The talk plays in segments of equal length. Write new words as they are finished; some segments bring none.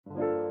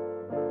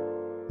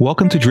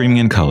Welcome to Dreaming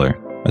in Color,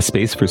 a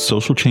space for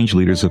social change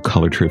leaders of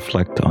color to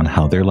reflect on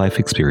how their life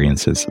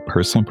experiences,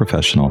 personal and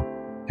professional,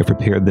 have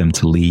prepared them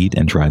to lead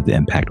and drive the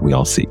impact we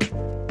all seek.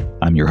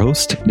 I'm your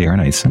host,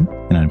 Darren Ison,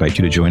 and I invite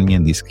you to join me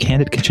in these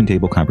candid kitchen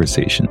table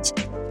conversations,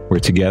 where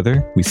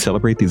together we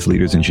celebrate these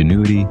leaders'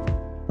 ingenuity,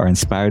 are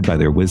inspired by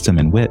their wisdom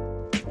and wit,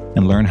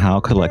 and learn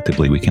how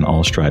collectively we can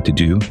all strive to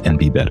do and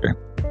be better.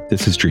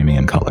 This is Dreaming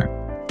in Color.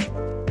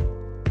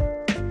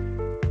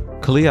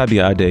 Kalia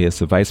Abiade is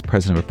the Vice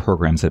President of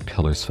Programs at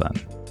Pillars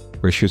Fund,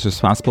 where she is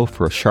responsible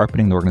for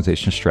sharpening the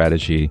organization's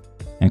strategy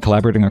and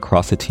collaborating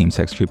across the team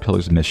to execute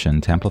Pillars' mission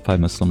to amplify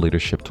Muslim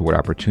leadership toward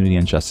opportunity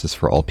and justice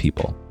for all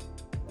people.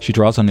 She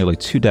draws on nearly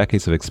 2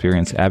 decades of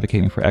experience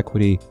advocating for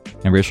equity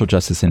and racial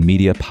justice in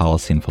media,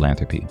 policy, and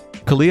philanthropy.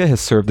 Kalia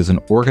has served as an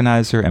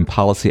organizer and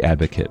policy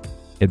advocate,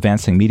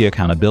 advancing media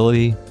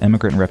accountability,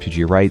 immigrant and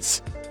refugee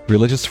rights,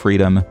 religious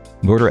freedom,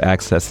 voter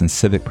access, and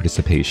civic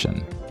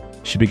participation.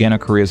 She began her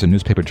career as a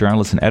newspaper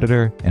journalist and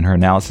editor, and her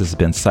analysis has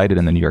been cited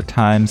in the New York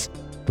Times,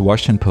 the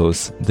Washington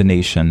Post, The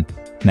Nation,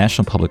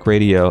 National Public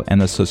Radio,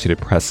 and the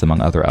Associated Press, among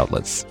other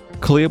outlets.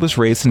 Kalia was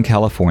raised in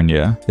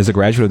California, is a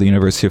graduate of the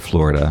University of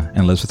Florida,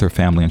 and lives with her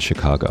family in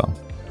Chicago.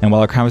 And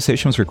while our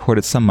conversation was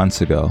recorded some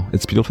months ago,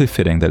 it's beautifully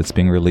fitting that it's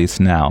being released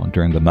now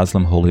during the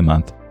Muslim holy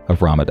month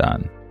of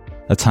Ramadan,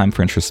 a time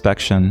for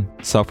introspection,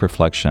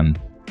 self-reflection,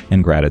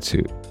 and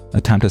gratitude,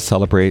 a time to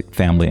celebrate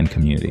family and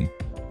community.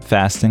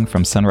 Fasting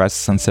from sunrise to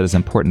sunset is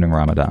important in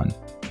Ramadan,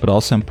 but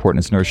also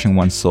important is nourishing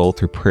one's soul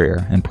through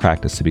prayer and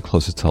practice to be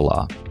closer to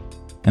Allah.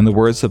 In the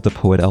words of the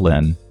poet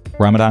Ellen,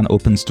 Ramadan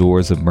opens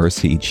doors of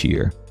mercy each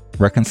year,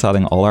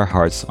 reconciling all our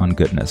hearts on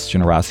goodness,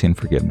 generosity, and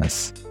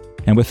forgiveness.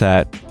 And with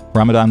that,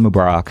 Ramadan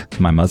Mubarak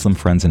to my Muslim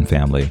friends and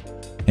family.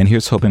 And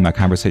here's hoping my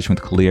conversation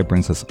with Kalia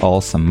brings us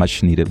all some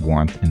much-needed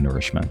warmth and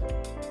nourishment.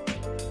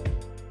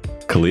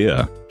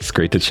 Kalia, it's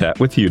great to chat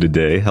with you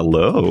today.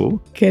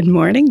 Hello. Good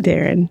morning,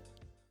 Darren.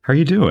 How are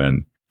you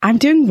doing? I'm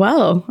doing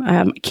well.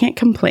 Can't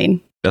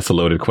complain. That's a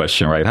loaded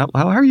question, right? How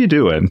are you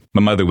doing?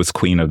 My mother was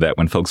queen of that.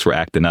 When folks were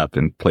acting up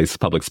in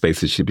public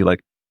spaces, she'd be like,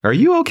 "Are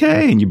you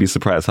okay?" And you'd be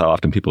surprised how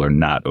often people are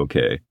not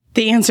okay.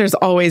 The answer is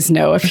always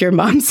no if your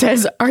mom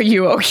says, "Are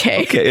you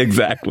okay?" Okay,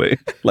 exactly.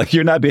 Like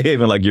you're not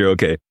behaving like you're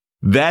okay.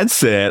 That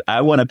said, I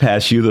want to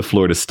pass you the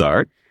floor to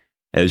start.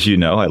 As you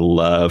know, I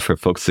love for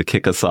folks to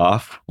kick us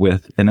off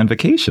with an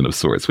invocation of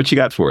sorts. What you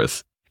got for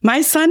us?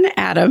 My son,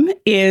 Adam,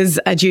 is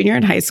a junior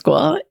in high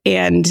school,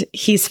 and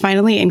he's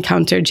finally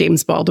encountered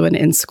James Baldwin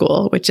in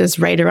school, which is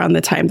right around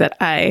the time that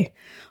I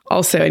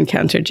also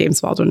encountered James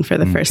Baldwin for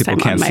the first time.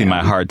 People can't see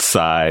my heart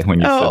sigh when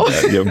you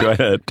said that. Go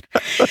ahead.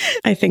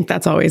 I think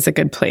that's always a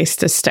good place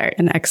to start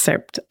an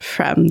excerpt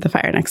from The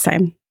Fire Next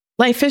Time.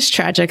 Life is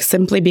tragic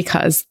simply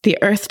because the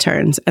earth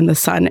turns and the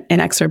sun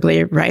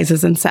inexorably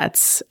rises and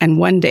sets, and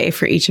one day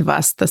for each of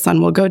us, the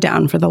sun will go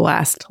down for the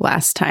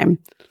last time.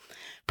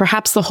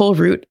 Perhaps the whole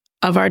root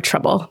of our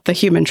trouble, the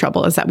human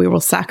trouble, is that we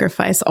will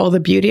sacrifice all the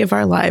beauty of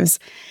our lives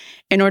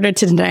in order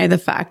to deny the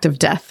fact of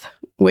death,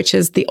 which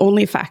is the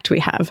only fact we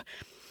have.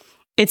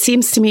 It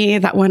seems to me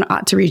that one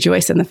ought to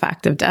rejoice in the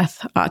fact of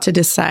death, ought to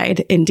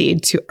decide,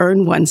 indeed, to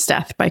earn one's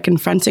death by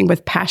confronting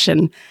with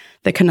passion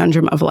the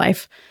conundrum of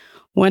life.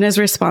 One is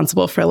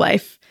responsible for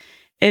life.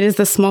 It is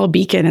the small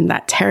beacon in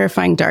that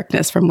terrifying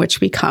darkness from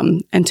which we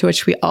come and to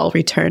which we all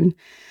return.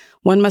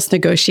 One must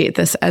negotiate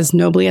this as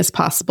nobly as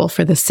possible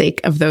for the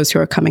sake of those who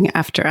are coming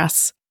after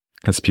us.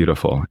 That's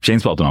beautiful.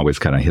 James Baldwin always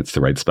kind of hits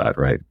the right spot,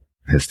 right?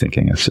 His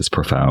thinking is just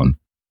profound.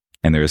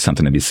 And there is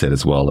something to be said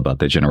as well about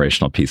the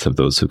generational piece of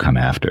those who come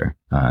after.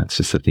 It's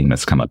just a theme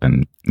that's come up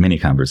in many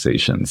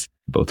conversations,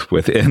 both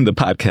within the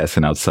podcast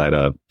and outside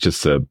of.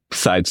 Just a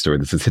side story.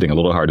 This is hitting a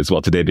little hard as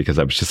well today because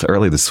I was just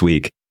early this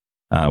week.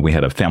 We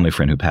had a family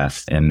friend who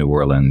passed in New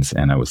Orleans,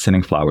 and I was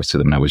sending flowers to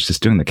them, and I was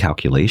just doing the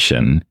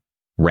calculation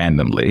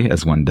randomly,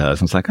 as one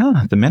does. I was like,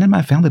 the men in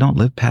my family don't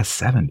live past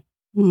 70,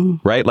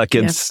 right? Like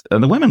it's,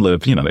 the women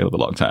live, they live a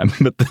long time,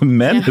 but the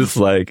men is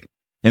like,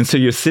 and so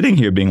you're sitting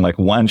here being like,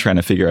 one, trying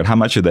to figure out how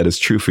much of that is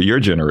true for your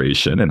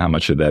generation and how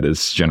much of that is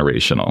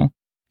generational.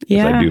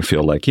 Yeah. I do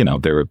feel like,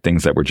 there are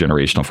things that were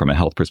generational from a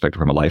health perspective,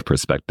 from a life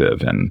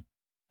perspective. And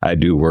I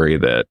do worry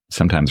that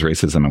sometimes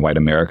racism in white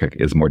America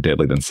is more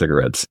deadly than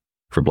cigarettes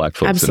for Black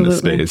folks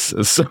Absolutely. in this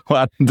space. So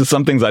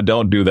some things I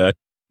don't do that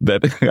I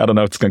don't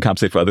know if it's going to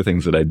compensate for other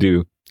things that I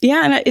do.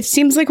 Yeah. And it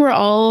seems like we're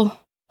all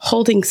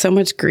holding so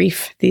much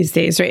grief these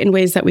days, right? In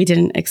ways that we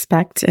didn't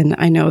expect. And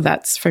I know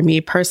that's for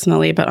me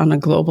personally, but on a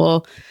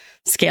global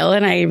scale.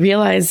 And I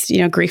realized,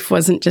 grief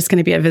wasn't just going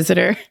to be a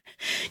visitor.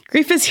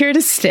 Grief is here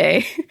to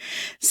stay.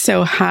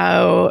 So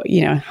how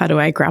do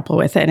I grapple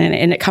with it?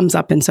 And it comes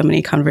up in so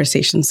many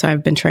conversations. So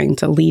I've been trying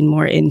to lean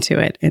more into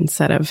it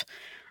instead of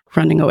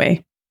running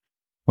away.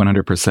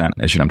 100%.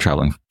 As you know, I'm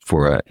traveling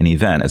for an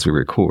event as we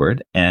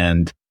record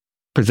and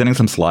presenting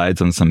some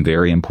slides on some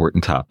very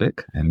important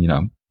topic.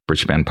 And,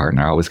 Bridge Band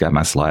partner, I always got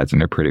my slides, and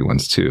they're pretty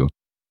ones too.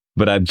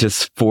 But I've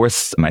just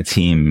forced my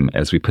team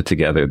as we put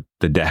together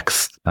the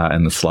decks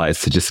and the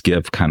slides to just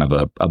give kind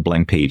of a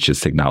blank page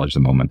just to acknowledge the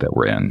moment that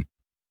we're in.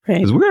 Right.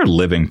 Because we're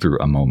living through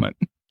a moment.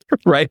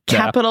 right now.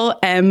 Capital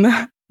M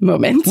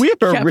moment. We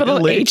are capital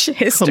really H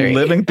history.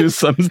 living through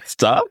some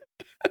stuff.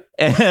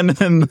 And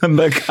then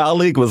the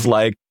colleague was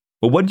like,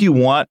 well, what do you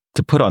want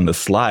to put on the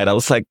slide? I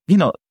was like,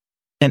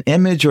 an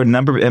image or a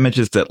number of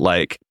images that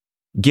like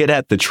get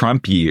at the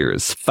Trump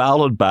years,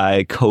 followed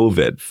by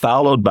COVID,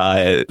 followed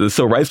by the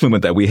civil rights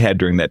movement that we had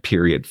during that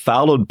period,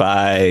 followed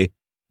by,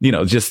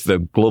 just the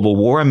global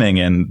warming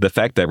and the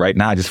fact that right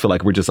now I just feel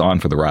like we're just on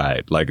for the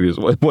ride. Like,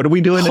 what are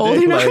we doing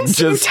Holding today? on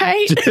so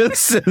tight.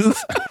 Just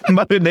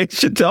Mother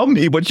Nature, tell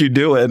me what you're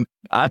doing.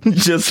 I'm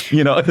just,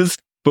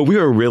 but we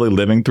are really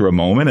living through a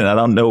moment, and I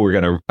don't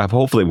know,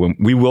 hopefully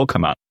we will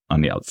come out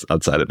on the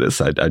outside of this.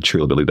 I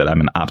truly believe that.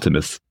 I'm an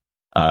optimist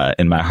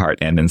in my heart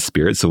and in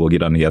spirit. So we'll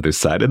get on the other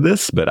side of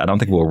this, but I don't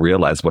think we'll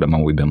realize what a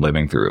moment we've been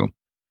living through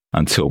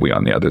until we're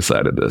on the other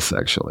side of this,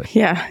 actually.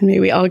 Yeah, may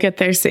we all get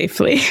there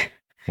safely.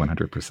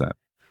 100%.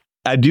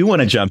 I do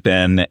want to jump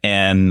in,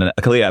 and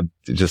Kalia,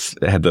 I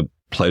just had the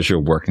pleasure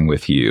of working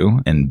with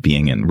you and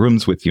being in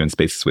rooms with you and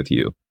spaces with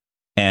you.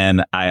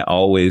 And I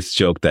always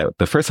joke that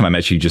the first time I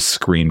met you, you just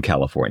screamed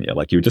California.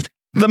 Like, you're just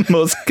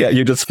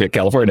you just fit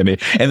California to me.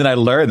 And then I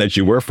learned that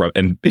you were from,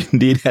 and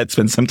indeed had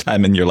spent some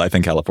time in your life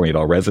in California. It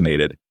all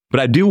resonated. But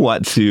I do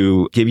want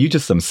to give you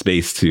just some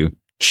space to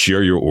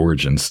share your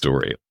origin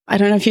story. I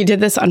don't know if you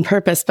did this on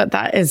purpose, but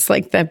that is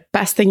like the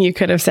best thing you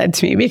could have said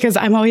to me, because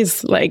I'm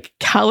always like,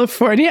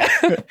 California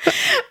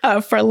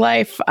for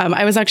life.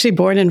 I was actually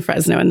born in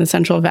Fresno in the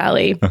Central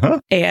Valley,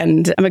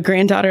 and I'm a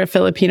granddaughter of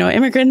Filipino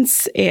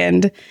immigrants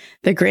and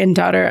the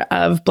granddaughter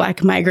of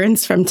Black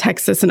migrants from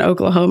Texas and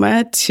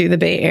Oklahoma to the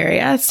Bay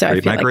Area. So Great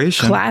I feel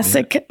migration. like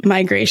classic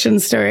migration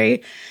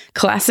story,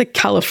 classic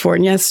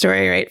California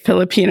story, right?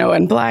 Filipino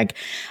and Black,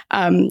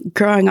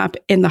 growing up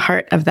in the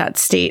heart of that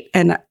state.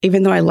 And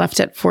even though I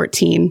left at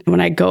 14, when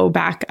I go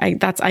back,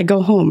 I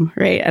go home,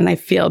 right? And I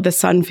feel the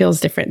sun feels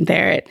different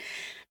there. It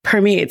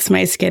permeates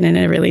my skin in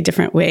a really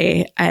different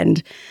way.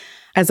 And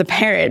as a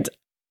parent,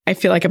 I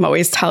feel like I'm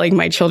always telling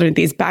my children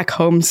these back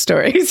home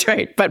stories,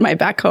 right? But my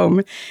back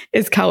home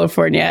is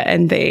California,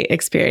 and they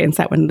experience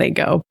that when they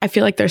go. I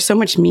feel like there's so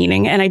much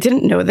meaning. And I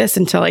didn't know this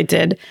until I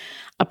did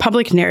a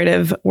public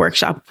narrative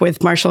workshop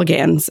with Marshall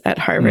Gans at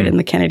Harvard in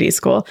the Kennedy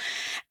School.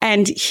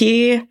 And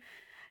he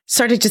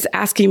started just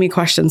asking me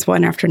questions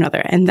one after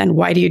another. And then,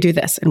 why do you do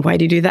this? And why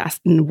do you do that?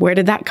 And where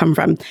did that come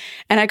from?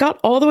 And I got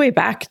all the way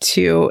back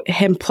to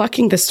him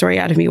plucking the story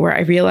out of me, where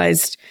I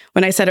realized,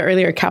 when I said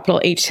earlier,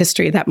 capital H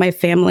history, that my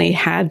family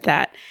had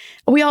that.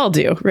 We all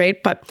do, right?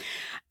 But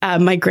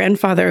my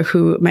grandfather,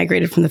 who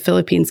migrated from the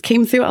Philippines,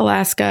 came through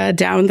Alaska,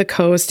 down the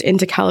coast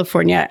into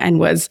California, and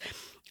was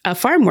a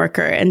farm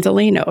worker in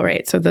Delano,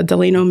 right? So the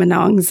Delano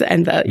Manongs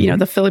and the,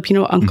 the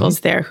Filipino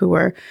uncles there who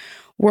were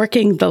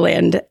working the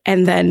land.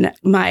 And then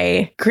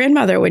my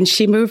grandmother, when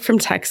she moved from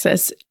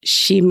Texas,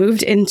 she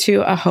moved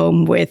into a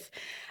home with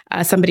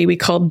somebody we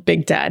called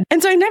Big Dad.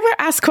 And so I never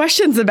asked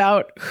questions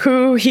about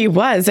who he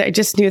was. I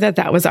just knew that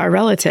that was our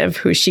relative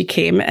who she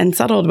came and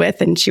settled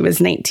with. And she was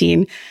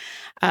 19.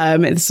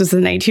 This was the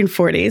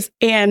 1940s.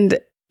 And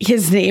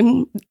his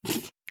name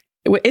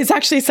is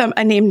actually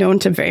a name known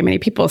to very many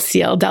people,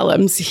 C.L.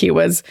 Dellums. He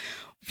was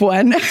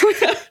one.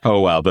 Oh,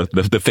 wow.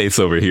 The face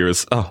over here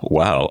is, oh,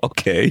 wow.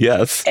 Okay.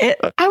 Yes.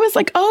 I was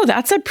like, oh,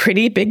 that's a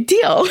pretty big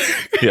deal.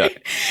 Yeah.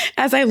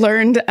 As I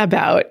learned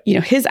about,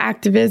 his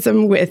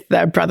activism with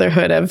the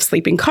Brotherhood of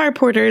Sleeping Car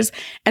Porters,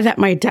 and that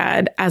my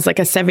dad, as like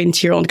a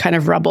 17-year-old kind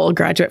of rebel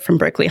graduate from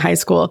Berkeley High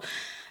School,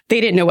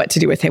 they didn't know what to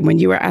do with him. When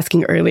you were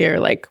asking earlier,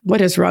 like,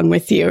 what is wrong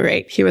with you,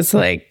 right? He was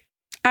like,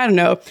 I don't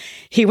know.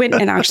 He went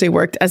and actually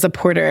worked as a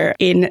porter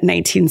in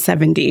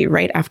 1970,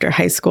 right after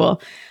high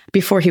school,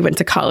 before he went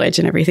to college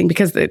and everything,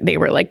 because they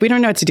were like, we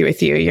don't know what to do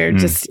with you. You're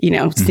just,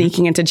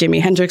 sneaking into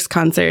Jimi Hendrix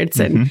concerts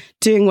and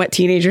doing what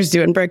teenagers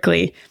do in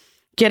Berkeley.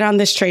 Get on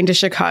this train to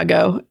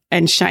Chicago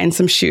and shine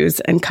some shoes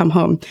and come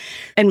home.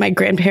 And my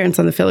grandparents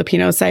on the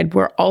Filipino side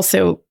were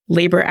also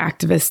labor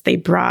activists. They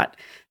brought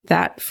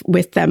that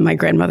with them. My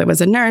grandmother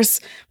was a nurse.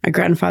 My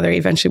grandfather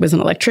eventually was an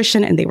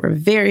electrician, and they were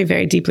very,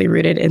 very deeply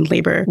rooted in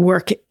labor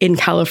work in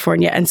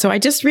California. And so I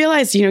just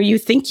realized, you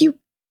think you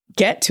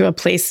get to a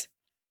place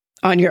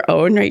on your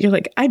own, right? You're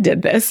like, I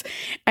did this.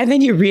 And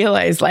then you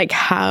realize like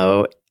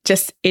how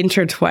just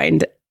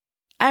intertwined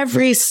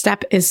every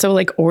step is, so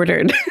like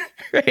ordered,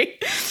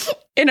 right?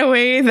 In a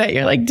way that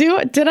you're like,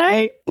 did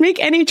I make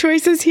any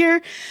choices here?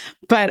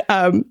 But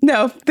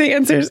no, the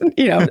answer is,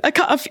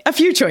 a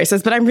few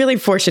choices. But I'm really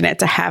fortunate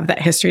to have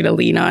that history to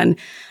lean on,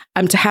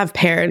 to have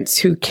parents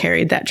who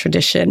carried that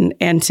tradition,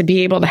 and to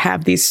be able to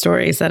have these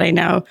stories that I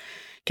now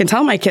can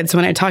tell my kids.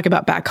 When I talk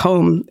about back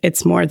home,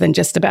 it's more than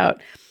just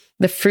about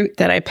the fruit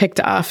that I picked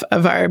off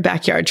of our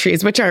backyard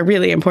trees, which are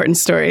really important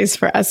stories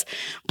for us,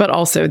 but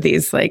also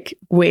these like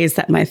ways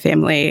that my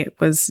family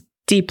was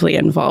deeply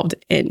involved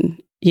in,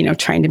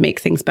 trying to make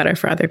things better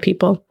for other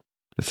people.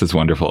 This is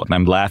wonderful. And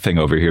I'm laughing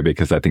over here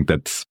because I think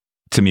that's,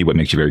 to me, what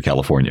makes you very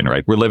Californian,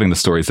 right? We're living the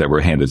stories that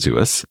were handed to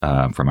us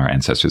from our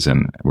ancestors,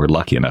 and we're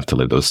lucky enough to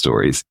live those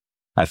stories.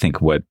 I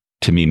think what,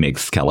 to me,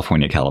 makes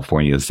California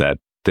California is that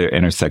the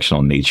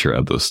intersectional nature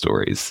of those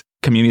stories.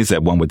 communities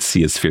that one would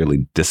see as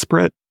fairly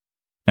disparate.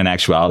 In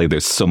actuality,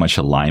 there's so much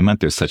alignment.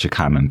 There's such a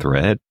common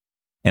thread.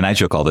 And I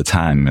joke all the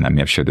time, and I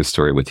may have shared this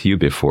story with you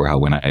before, how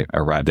when I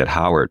arrived at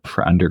Howard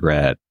for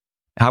undergrad,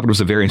 Howard was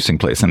a very interesting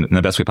place. And in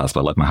the best way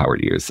possible, I loved my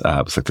Howard years. It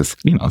was like this,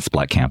 this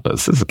Black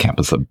campus. This is a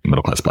campus of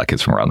middle-class Black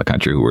kids from around the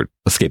country who were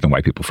escaping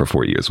white people for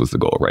 4 years was the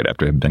goal, right?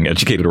 After being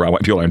educated around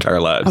white people our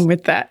entire lives. I'm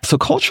with that. So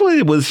culturally,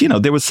 it was,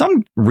 there was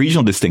some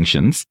regional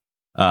distinctions,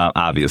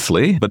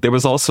 obviously, but there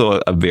was also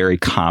a very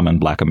common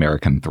Black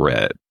American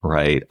thread,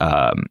 right?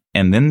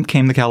 And then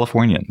came the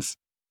Californians.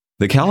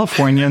 The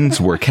Californians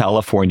were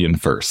Californian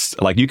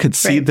first. Like you could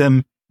see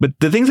them, but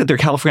the things that their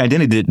California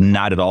identity did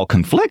not at all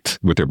conflict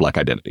with their Black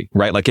identity,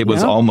 right? Like it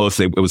was almost,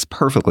 it was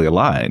perfectly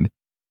aligned.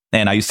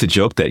 And I used to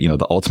joke that,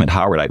 the ultimate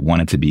Howardite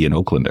wanted to be an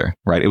Oaklander,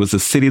 right? It was a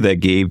city that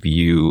gave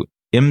you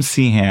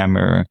MC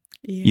Hammer,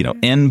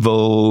 En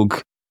Vogue,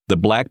 the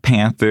Black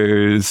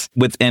Panthers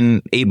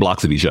within 8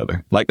 blocks of each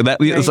other. Like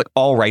that, it was like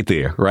all right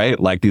there, right?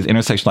 Like these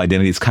intersectional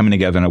identities coming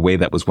together in a way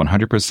that was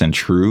 100%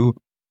 true.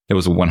 It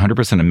was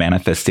 100% a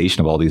manifestation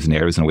of all these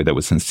narratives in a way that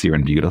was sincere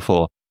and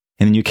beautiful.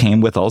 And then you came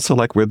with also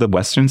like, we're the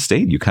Western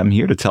state. You come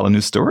here to tell a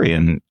new story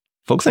and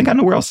folks ain't got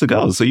nowhere else to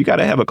go. So you got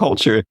to have a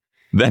culture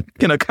that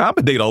can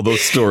accommodate all those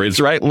stories,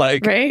 right?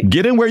 Like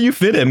get in where you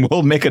fit in.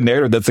 We'll make a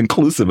narrative that's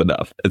inclusive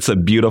enough. It's a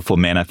beautiful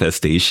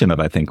manifestation of,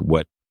 I think,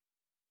 what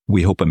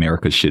we hope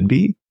America should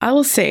be. I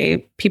will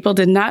say people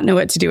did not know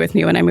what to do with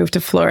me when I moved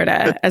to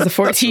Florida as a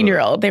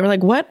 14-year-old. They were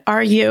like, what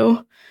are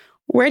you?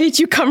 Where did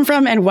you come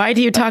from? And why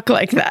do you talk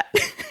like that?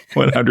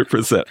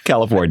 100%.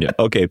 California.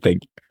 Okay,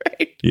 thank you.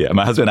 Right. Yeah,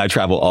 my husband and I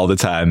travel all the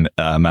time.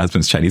 My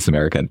husband's Chinese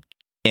American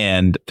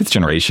and 5th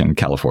generation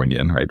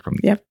Californian, right? From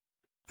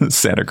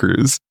Santa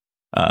Cruz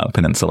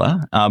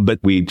Peninsula. But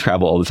we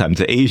travel all the time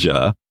to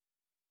Asia.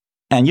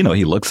 And,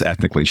 he looks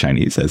ethnically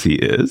Chinese as he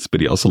is,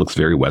 but he also looks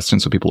very Western.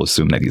 So people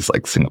assume that he's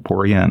like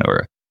Singaporean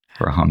or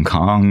Hong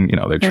Kong.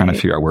 They're trying to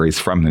figure out where he's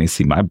from. And then they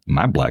see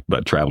my black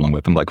butt traveling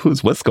with him. Like,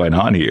 what's going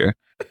on here?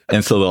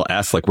 And so they'll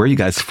ask, like, where are you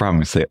guys from?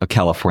 And say,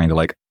 California. They're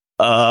like,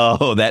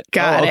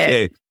 got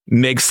it.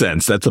 Makes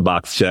sense. That's a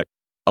box check.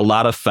 A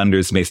lot of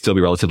funders may still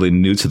be relatively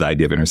new to the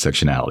idea of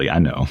intersectionality. I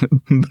know,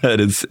 but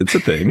it's a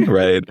thing,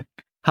 right?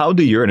 How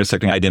do your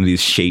intersecting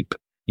identities shape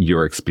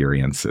your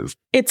experiences?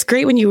 It's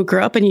great when you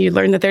grow up and you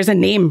learn that there's a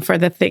name for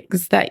the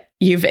things that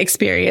you've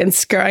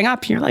experienced growing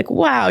up. You're like,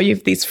 wow, you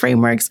have these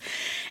frameworks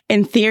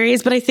and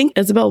theories. But I think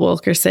Isabel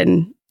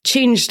Wilkerson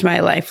changed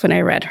my life when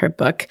I read her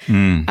book,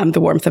 The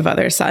Warmth of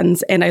Other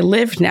Suns. And I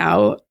live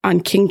now on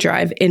King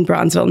Drive in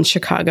Bronzeville in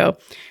Chicago,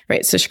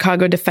 right? So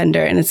Chicago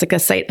Defender, and it's like a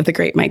site of the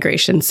Great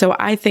Migration. So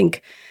I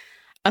think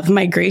of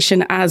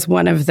migration as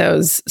one of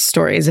those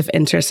stories of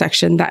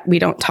intersection that we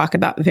don't talk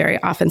about very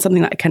often,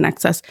 something that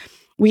connects us.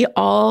 We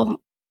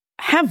all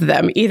have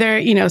them.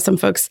 Either, some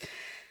folks,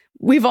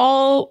 we've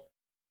all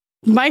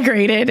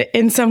migrated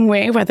in some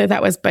way, whether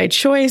that was by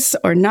choice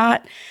or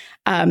not.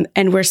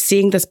 And we're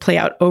seeing this play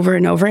out over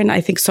and over. And I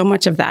think so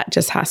much of that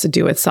just has to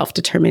do with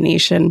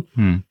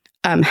self-determination,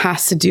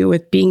 has to do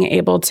with being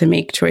able to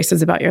make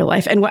choices about your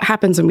life and what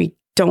happens when we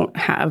don't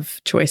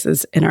have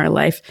choices in our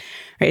life,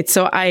 right?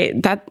 So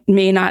that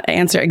may not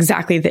answer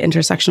exactly the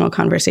intersectional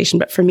conversation,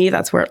 but for me,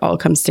 that's where it all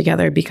comes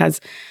together because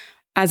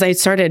as I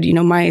started,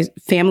 my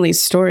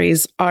family's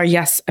stories are,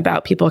 yes,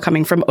 about people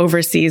coming from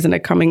overseas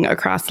and coming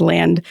across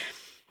land.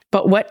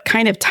 But what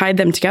kind of tied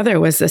them together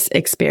was this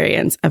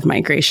experience of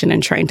migration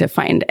and trying to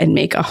find and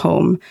make a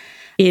home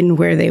in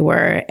where they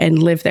were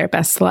and live their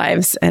best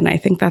lives. And I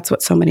think that's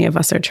what so many of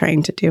us are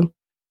trying to do.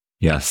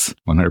 Yes,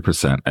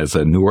 100%. As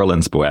a New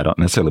Orleans boy, I don't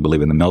necessarily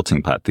believe in the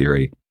melting pot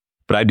theory,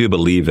 but I do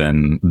believe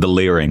in the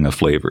layering of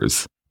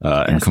flavors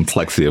and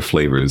complexity of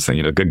flavors.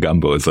 And, good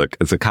gumbo is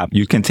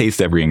you can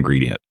taste every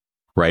ingredient.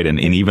 Right. And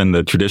even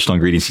the traditional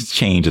ingredients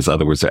change as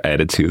other words are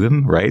added to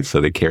them. Right.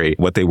 So they carry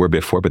what they were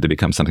before, but they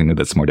become something new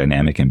that's more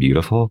dynamic and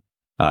beautiful.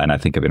 And I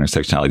think of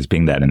intersectionality as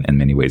being that in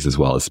many ways, as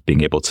well as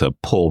being able to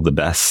pull the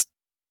best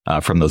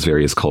from those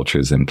various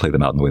cultures and play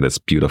them out in a way that's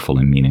beautiful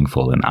and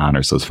meaningful and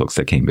honors those folks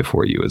that came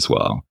before you as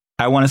well.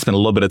 I want to spend a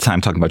little bit of time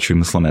talking about true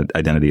Muslim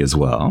identity as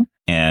well.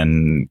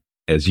 And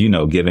as you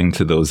know, giving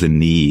to those in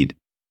need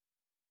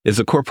is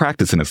a core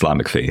practice in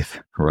Islamic faith.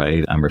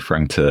 Right. I'm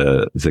referring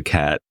to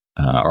zakat.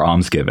 Or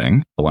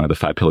almsgiving, one of the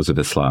 5 pillars of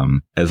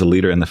Islam. As a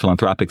leader in the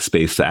philanthropic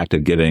space, the act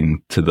of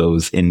giving to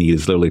those in need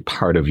is literally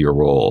part of your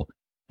role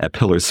at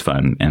Pillars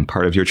Fund and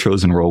part of your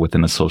chosen role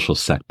within the social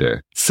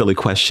sector. Silly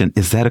question.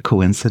 Is that a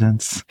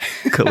coincidence,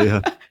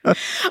 Kalia?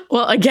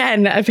 Well,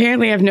 again,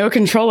 apparently I have no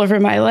control over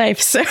my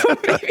life, so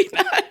maybe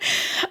not.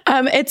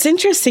 It's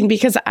interesting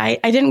because I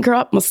didn't grow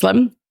up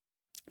Muslim,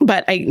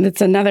 but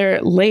it's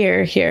another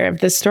layer here of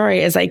this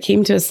story as I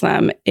came to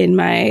Islam in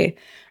my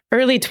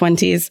early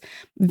 20s,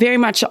 very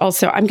much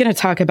also, I'm going to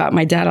talk about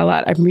my dad a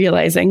lot, I'm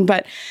realizing,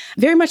 but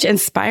very much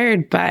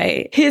inspired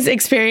by his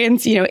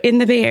experience, in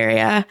the Bay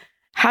Area,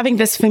 having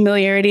this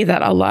familiarity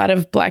that a lot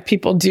of Black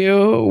people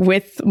do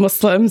with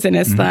Muslims and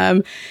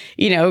Islam,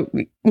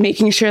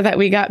 making sure that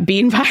we got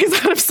bean pies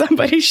out of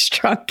somebody's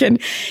trunk and,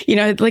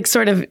 like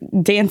sort of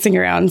dancing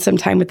around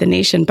sometime with the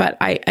nation. But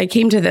I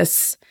came to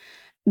this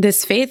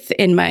faith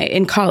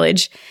in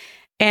college.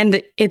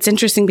 And it's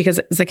interesting because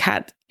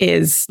zakat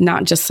is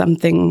not just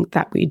something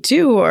that we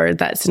do or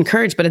that's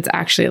encouraged, but it's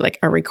actually like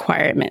a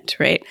requirement,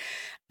 right?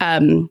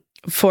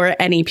 For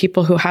any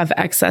people who have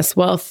excess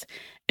wealth,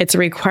 it's a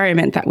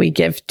requirement that we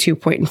give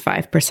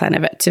 2.5%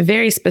 of it to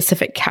very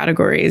specific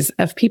categories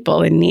of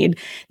people in need,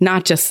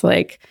 not just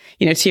like,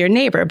 to your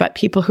neighbor, but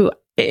people who,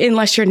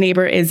 unless your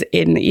neighbor is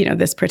in,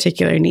 this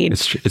particular need.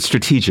 It's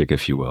strategic,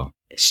 if you will.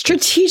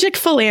 Strategic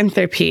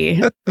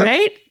philanthropy,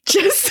 right?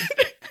 Just...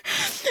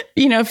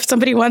 if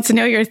somebody wants to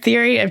know your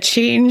theory of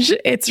change,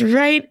 it's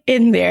right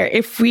in there.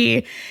 If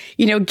we,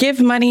 give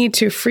money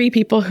to free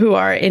people who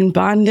are in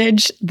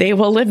bondage, they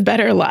will live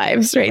better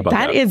lives, right?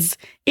 That is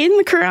in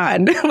the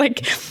Quran.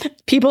 Like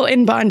people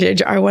in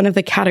bondage are one of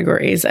the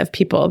categories of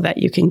people that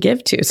you can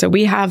give to. So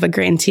we have a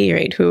grantee,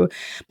 right, who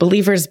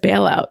believers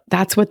bail out.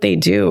 That's what they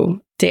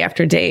do day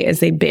after day is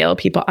they bail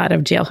people out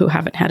of jail who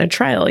haven't had a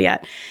trial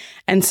yet.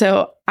 And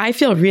so I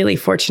feel really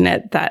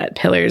fortunate that at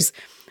Pillars,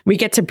 we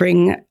get to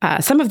bring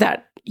some of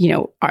that,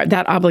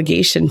 that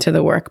obligation to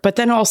the work, but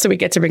then also we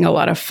get to bring a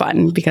lot of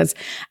fun because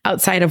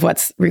outside of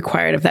what's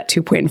required of that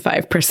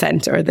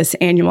 2.5% or this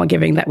annual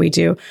giving that we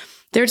do,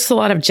 there's just a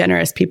lot of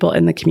generous people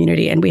in the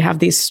community. And we have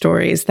these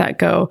stories that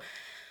go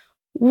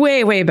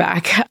way, way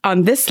back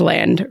on this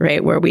land,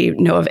 right, where we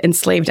know of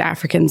enslaved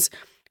Africans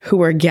who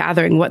were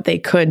gathering what they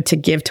could to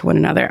give to one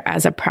another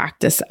as a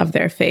practice of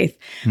their faith.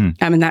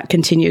 And that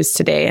continues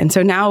today. And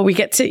so now we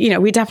get to,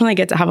 we definitely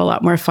get to have a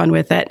lot more fun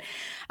with it.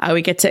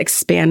 We get to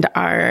expand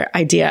our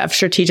idea of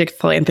strategic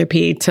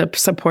philanthropy to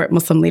support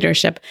Muslim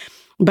leadership,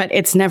 but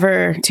it's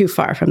never too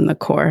far from the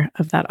core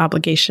of that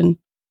obligation.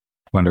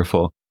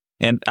 Wonderful.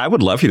 And I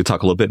would love you to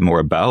talk a little bit more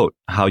about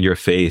how your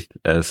faith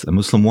as a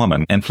Muslim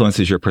woman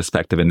influences your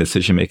perspective and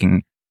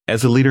decision-making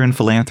as a leader in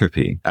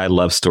philanthropy. I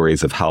love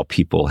stories of how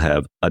people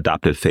have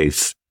adopted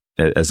faith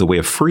as a way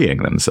of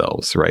freeing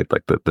themselves, right?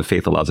 Like the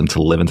faith allows them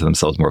to live into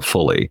themselves more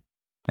fully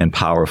and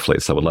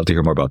powerfully. So I would love to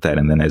hear more about that.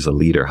 And then as a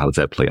leader, how does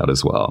that play out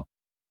as well?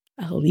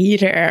 A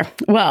leader.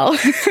 Well,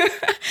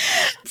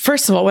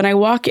 first of all, when I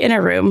walk in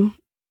a room,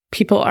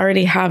 people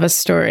already have a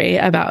story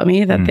about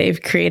me that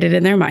they've created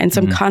in their mind.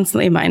 So I'm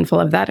constantly mindful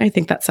of that. I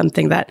think that's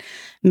something that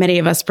many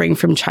of us bring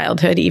from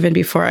childhood, even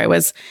before I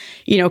was,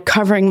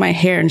 covering my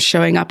hair and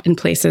showing up in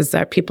places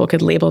that people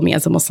could label me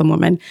as a Muslim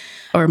woman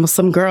or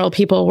Muslim girl.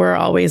 People were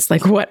always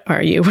like, what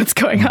are you? What's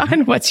going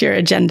on? What's your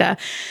agenda?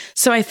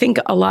 So I think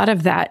a lot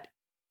of that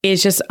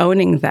is just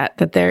owning that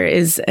there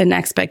is an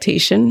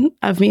expectation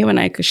of me when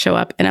I could show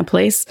up in a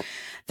place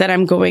that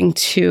I'm going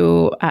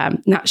to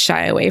not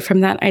shy away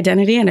from that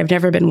identity. And I've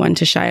never been one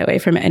to shy away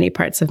from any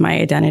parts of my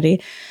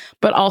identity,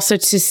 but also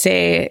to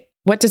say,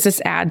 what does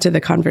this add to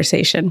the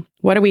conversation?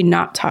 What are we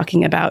not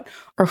talking about?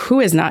 Or who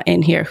is not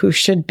in here, who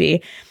should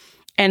be?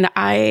 And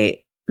I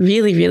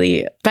really,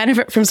 really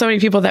benefit from so many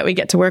people that we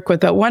get to work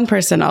with. But one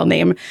person I'll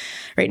name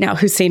right now,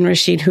 Hussein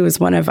Rashid, who is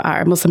one of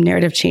our Muslim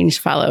Narrative Change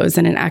Fellows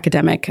and an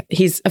academic.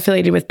 He's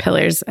affiliated with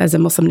Pillars as a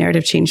Muslim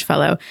Narrative Change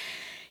Fellow.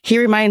 He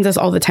reminds us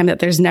all the time that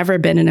there's never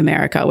been an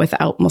America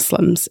without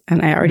Muslims.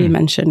 And I already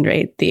mentioned,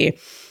 right, the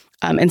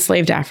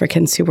enslaved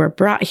Africans who were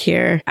brought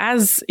here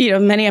as,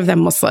 many of them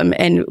Muslim.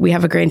 And we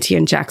have a grantee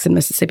in Jackson,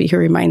 Mississippi, who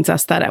reminds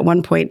us that at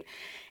one point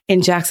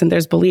in Jackson,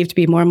 there's believed to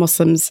be more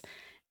Muslims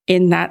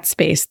in that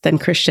space than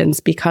Christians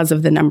because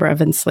of the number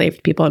of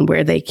enslaved people and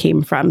where they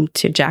came from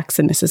to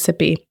Jackson,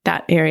 Mississippi,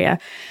 that area.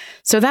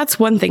 So that's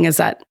one thing, is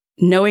that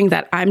knowing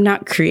that I'm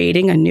not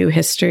creating a new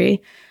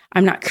history,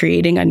 I'm not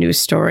creating a new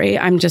story,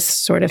 I'm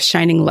just sort of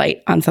shining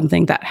light on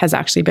something that has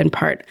actually been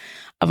part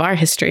of our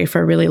history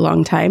for a really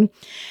long time.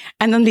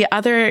 And then the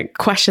other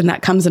question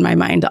that comes in my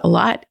mind a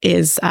lot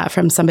is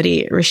from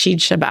somebody, Rashid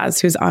Shabazz,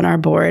 who's on our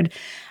board.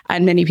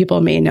 And many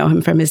people may know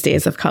him from his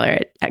days of color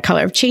at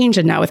Color of Change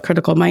and now with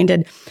Critical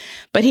Minded.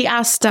 But he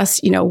asked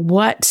us,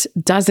 what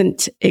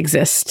doesn't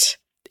exist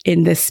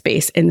in this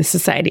space, in this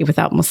society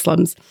without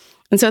Muslims?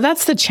 And so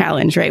that's the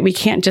challenge, right? We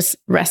can't just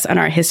rest on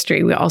our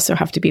history. We also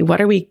have to be,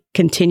 what are we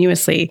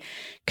continuously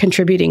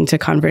contributing to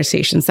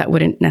conversations that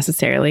wouldn't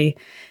necessarily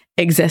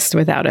exist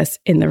without us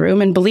in the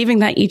room, and believing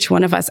that each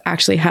one of us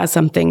actually has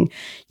something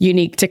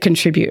unique to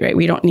contribute, right?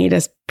 We don't need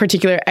a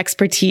particular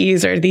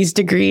expertise or these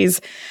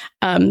degrees.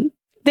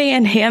 They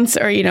enhance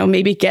or,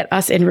 maybe get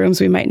us in rooms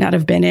we might not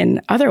have been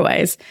in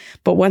otherwise.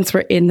 But once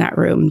we're in that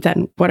room,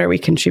 then what are we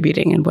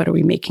contributing and what are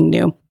we making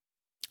new?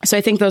 So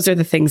I think those are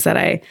the things that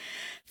I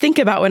think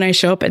about when I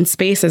show up in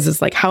spaces,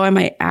 is like, how am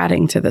I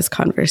adding to this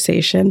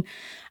conversation?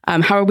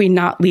 How are we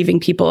not leaving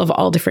people of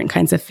all different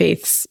kinds of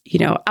faiths,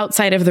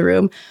 outside of the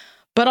room,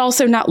 but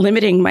also not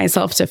limiting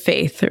myself to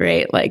faith,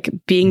 right? Like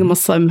being a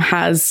Muslim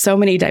has so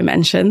many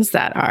dimensions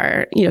that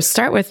are,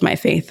 start with my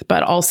faith,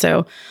 but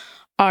also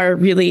are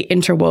really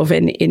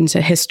interwoven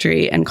into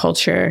history and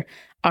culture,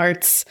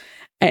 arts,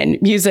 and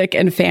music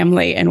and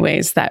family in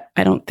ways that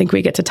I don't think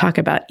we get to talk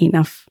about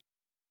enough.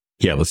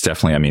 Yeah, let's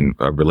definitely,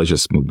 a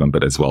religious movement,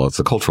 but as well as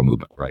a cultural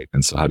movement, right?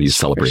 And so how do you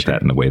celebrate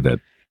that in a way that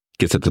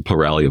gets at the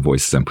plurality of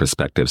voices and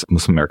perspectives?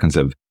 Muslim Americans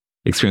have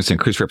experienced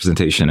increased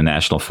representation in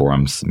national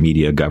forums,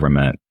 media,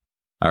 government,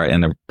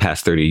 in the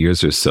past 30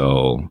 years or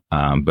so.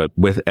 But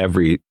with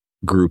every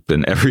group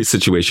and every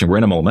situation, we're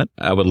in a moment.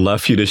 I would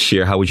love for you to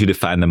share, how would you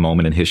define the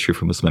moment in history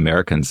for Muslim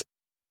Americans,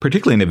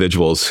 particularly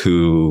individuals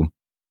who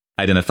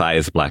identify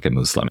as Black and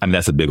Muslim?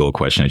 That's a big old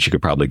question that you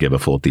could probably give a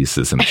full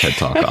thesis and a TED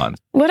Talk on.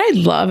 What I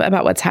love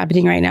about what's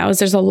happening right now is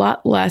there's a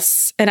lot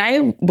less, and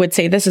I would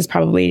say this is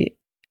probably,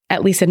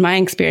 at least in my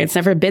experience,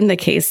 never been the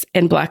case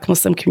in Black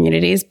Muslim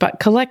communities,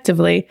 but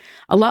collectively,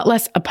 a lot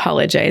less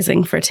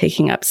apologizing for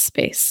taking up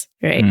space,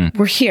 right?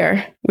 We're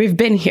here. We've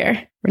been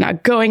here. We're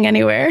not going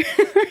anywhere,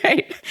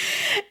 right?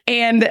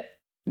 And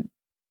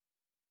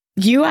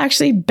you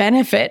actually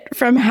benefit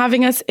from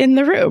having us in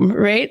the room,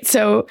 right?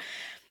 So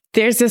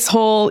there's this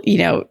whole,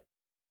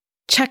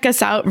 check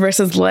us out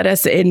versus let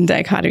us in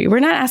dichotomy. We're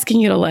not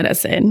asking you to let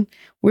us in.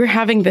 We're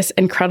having this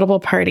incredible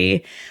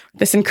party,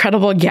 this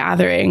incredible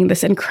gathering,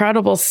 this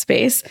incredible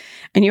space,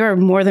 and you are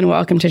more than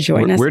welcome to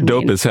join us. We're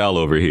dope as hell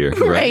over here,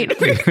 right?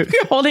 We're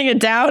holding it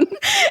down.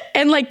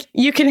 And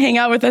you can hang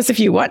out with us if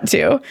you want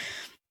to,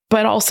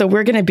 but also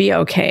we're going to be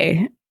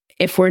okay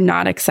if we're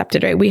not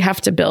accepted, right? We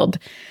have to build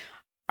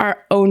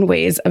our own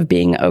ways of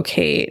being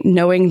okay,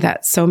 knowing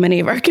that so many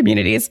of our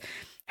communities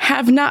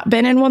have not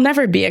been and will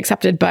never be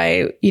accepted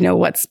by,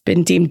 what's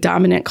been deemed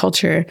dominant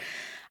culture.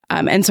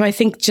 And so I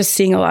think just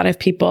seeing a lot of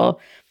people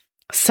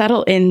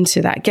settle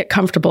into that, get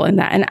comfortable in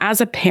that. And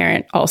as a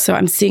parent also,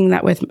 I'm seeing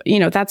that with,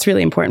 that's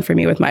really important for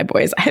me with my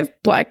boys. I have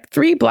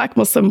 3 Black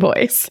Muslim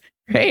boys,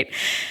 right?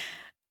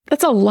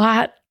 That's a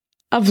lot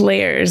of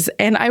layers.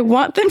 And I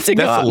want them to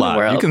go out in the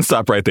world. You can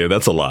stop right there.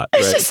 That's a lot.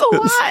 It's right? just a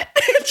lot.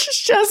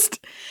 It's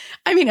just...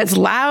 it's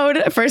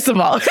loud, first of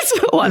all. It's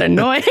a lot of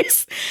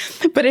noise,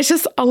 but it's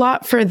just a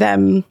lot for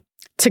them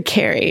to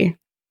carry.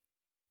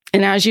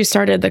 And as you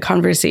started the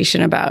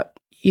conversation about,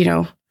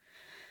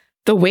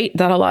 the weight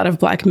that a lot of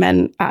Black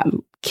men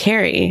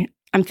carry,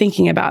 I'm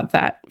thinking about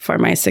that for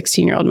my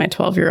 16-year-old, my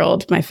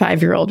 12-year-old, my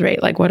 5-year-old,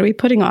 right? What are we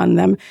putting on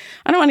them?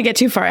 I don't want to get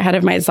too far ahead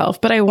of myself,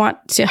 but I want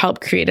to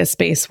help create a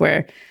space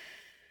where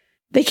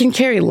they can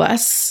carry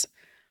less,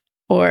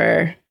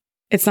 or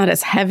it's not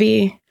as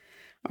heavy,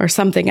 or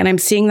something. And I'm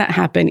seeing that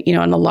happen, in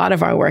a lot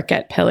of our work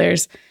at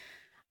Pillars.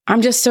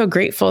 I'm just so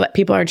grateful that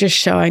people are just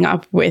showing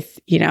up with,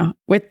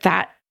 with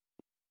that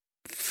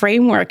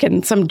framework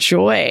and some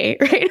joy,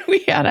 right?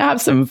 We got to have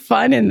some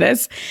fun in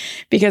this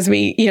because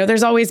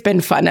there's always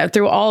been fun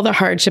through all the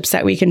hardships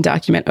that we can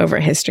document over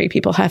history.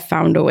 People have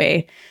found a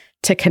way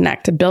to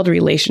connect, to build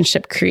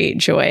relationship, create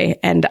joy.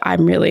 And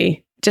I'm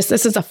really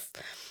this is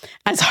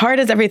as hard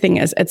as everything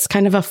is, it's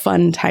kind of a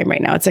fun time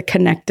right now. It's a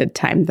connected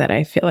time that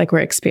I feel like we're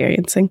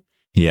experiencing.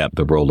 Yeah,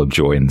 the role of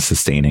joy in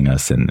sustaining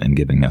us and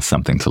giving us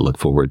something to look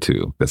forward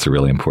to. That's a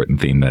really important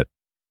theme that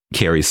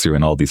carries through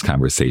in all these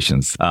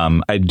conversations.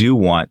 I do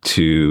want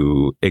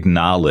to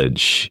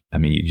acknowledge,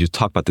 you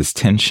talk about this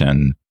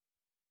tension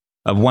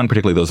of one,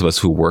 particularly those of us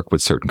who work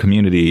with certain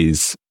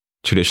communities,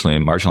 traditionally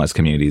marginalized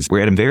communities.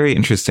 We're at a very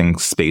interesting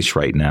space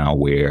right now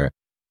where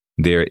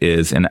there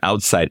is an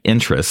outside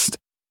interest,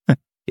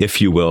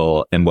 if you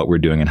will, in what we're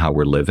doing and how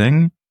we're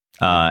living,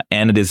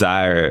 and a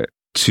desire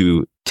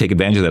to take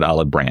advantage of that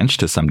olive branch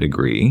to some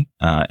degree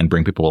and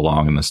bring people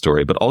along in the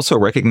story, but also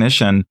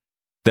recognition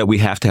that we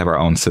have to have our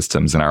own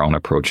systems and our own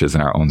approaches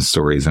and our own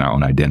stories and our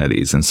own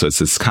identities. And so it's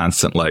this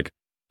constant,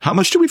 how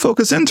much do we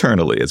focus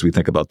internally as we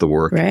think about the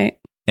work? Right.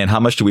 And how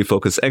much do we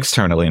focus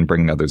externally and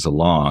bringing others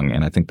along?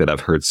 And I think that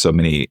I've heard so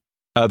many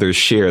others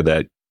share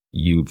that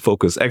you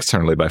focus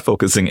externally by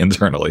focusing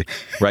internally,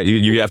 right?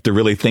 You have to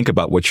really think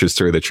about what's your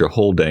story that you're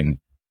holding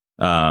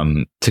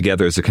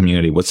together as a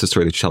community. What's the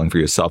story that you're telling for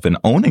yourself, and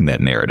owning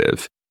that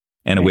narrative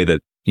in a way that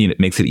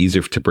makes it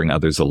easier to bring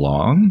others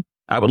along.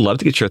 I would love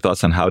to get your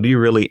thoughts on how do you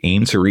really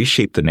aim to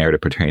reshape the narrative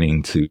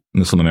pertaining to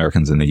Muslim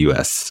Americans in the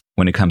U.S.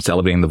 when it comes to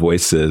elevating the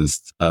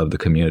voices of the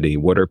community?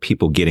 What are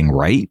people getting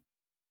right?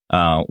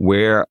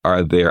 Where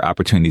are there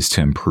opportunities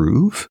to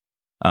improve?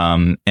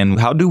 And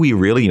how do we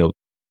really,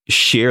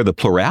 share the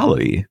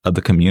plurality of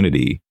the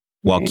community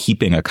while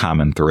keeping a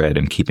common thread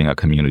and keeping a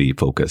community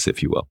focus,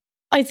 if you will?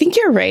 I think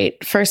you're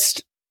right.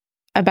 First,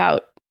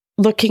 about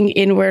looking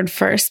inward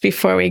first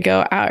before we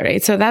go out,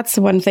 right? So that's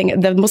one thing.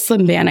 The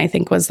Muslim ban, I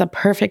think, was the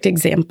perfect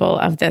example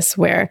of this,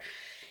 where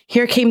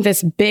here came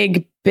this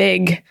big,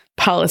 big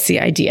policy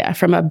idea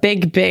from a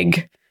big,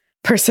 big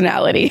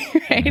personality,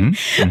 right?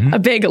 Mm-hmm, mm-hmm. A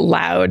big,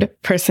 loud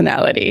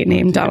personality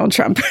named Donald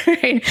Trump,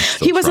 right?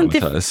 He wasn't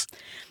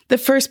the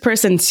first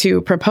person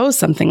to propose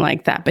something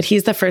like that, but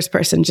he's the first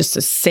person just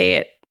to say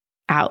it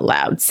out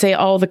loud, say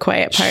all the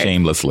quiet parts.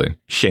 Shamelessly.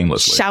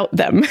 Shout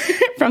them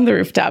from the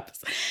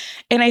rooftops.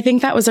 And I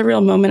think that was a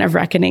real moment of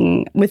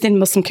reckoning within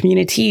Muslim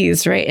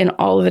communities, right? And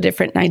all of the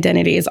different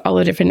identities, all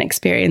the different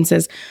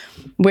experiences,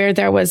 where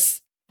there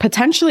was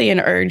potentially an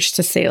urge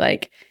to say,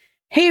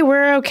 hey,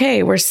 we're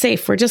okay, we're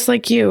safe, we're just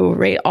like you,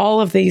 right? All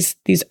of these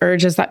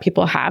urges that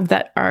people have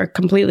that are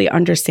completely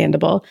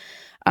understandable.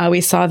 We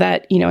saw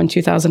that, in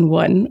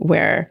 2001,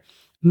 where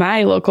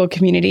my local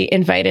community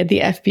invited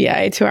the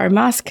FBI to our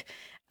mosque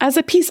as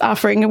a peace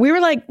offering. And we were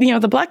like,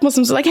 the Black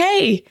Muslims were like,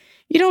 hey,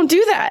 you don't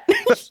do that.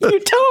 You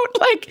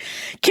don't,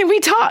 can we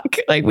talk?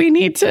 We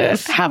need to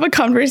have a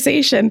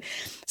conversation.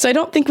 So I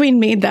don't think we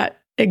made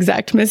that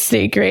exact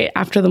mistake right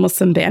after the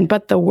Muslim ban,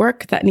 but the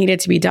work that needed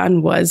to be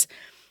done was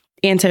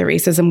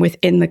anti-racism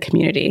within the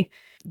community.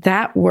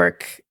 That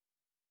work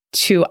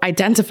to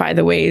identify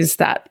the ways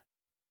that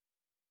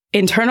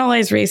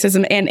internalized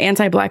racism and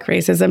anti-Black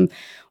racism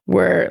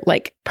were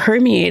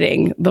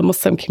permeating the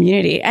Muslim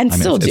community and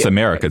still do. It's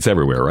America. It's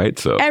everywhere, right?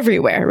 So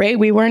everywhere, right?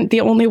 We weren't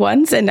the only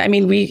ones. And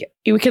we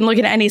can look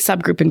at any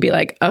subgroup and be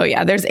like, oh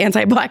yeah, there's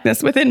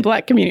anti-Blackness within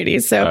Black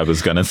communities. So I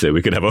was going to say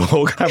we could have a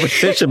whole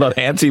conversation about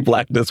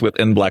anti-Blackness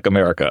within Black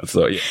America.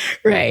 So yeah.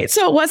 Right.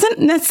 So it wasn't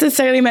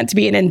necessarily meant to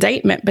be an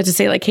indictment, but to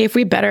say hey, if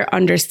we better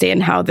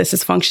understand how this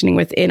is functioning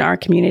within our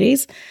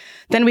communities,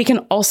 then we can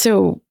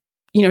also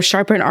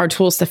sharpen our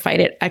tools to fight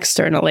it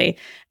externally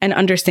and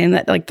understand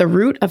that the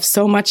root of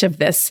so much of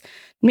this,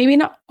 maybe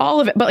not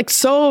all of it, but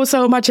so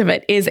much of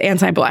it is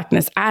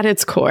anti-Blackness at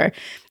its core.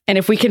 And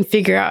if we can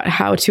figure out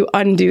how to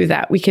undo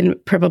that, we can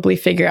probably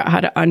figure out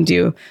how to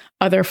undo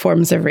other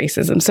forms of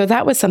racism. So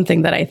that was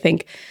something that I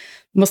think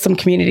Muslim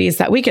communities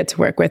that we get to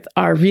work with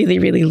are really,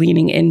 really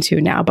leaning into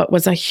now, but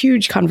was a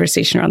huge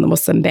conversation around the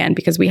Muslim ban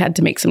because we had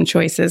to make some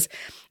choices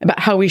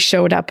about how we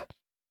showed up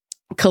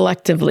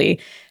collectively,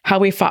 how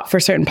we fought for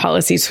certain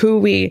policies, who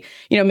we,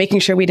 making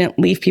sure we didn't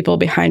leave people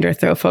behind or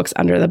throw folks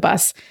under the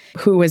bus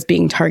who was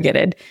being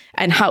targeted,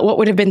 and what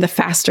would have been the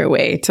faster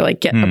way to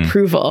get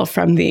approval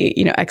from the,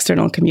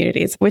 external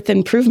communities. With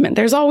improvement,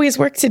 there's always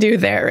work to do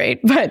there, right?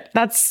 But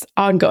that's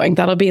ongoing.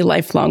 That'll be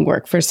lifelong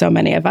work for so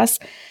many of us.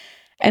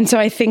 And so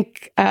I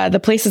think the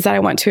places that I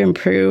want to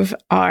improve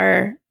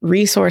are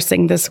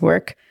resourcing this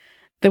work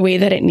the way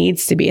that it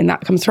needs to be. And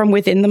that comes from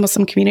within the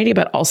Muslim community,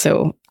 but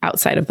also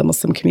outside of the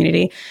Muslim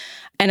community.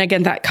 And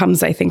again, that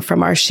comes, I think, from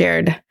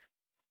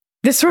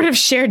this sort of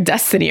shared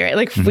destiny,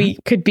 right? We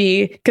could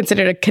be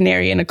considered a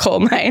canary in a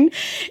coal mine.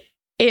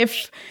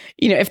 If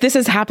this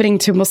is happening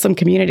to Muslim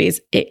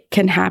communities, it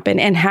can happen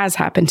and has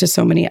happened to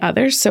so many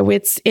others. So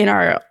it's in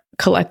our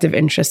collective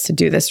interest to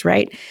do this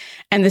right.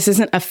 And this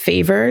isn't a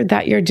favor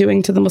that you're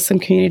doing to the Muslim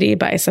community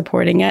by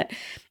supporting it.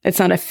 It's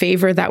not a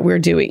favor that we're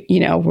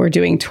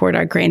doing toward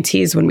our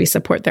grantees when we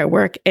support their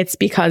work. It's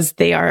because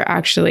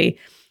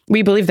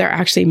we believe they're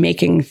actually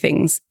making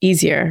things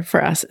easier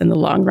for us in the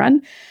long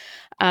run.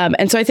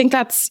 And so I think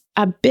that's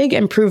a big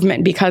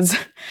improvement because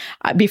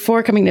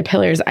before coming to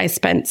Pillars, I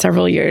spent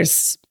several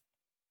years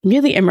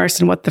really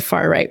immersed in what the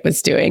far right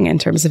was doing in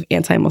terms of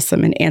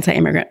anti-Muslim and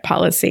anti-immigrant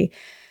policy.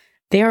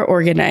 They are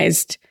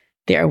organized,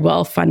 they are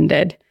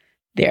well-funded,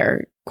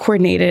 they're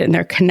coordinated, and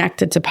they're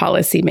connected to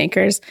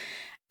policymakers.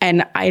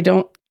 And I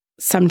don't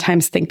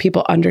sometimes think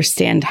people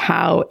understand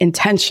how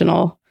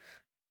intentional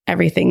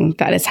everything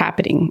that is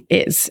happening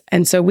is.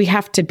 And so we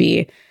have to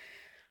be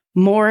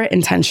more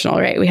intentional,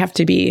 right? We have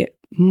to be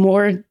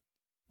more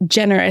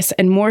generous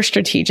and more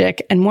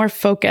strategic and more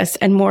focused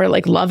and more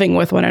loving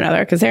with one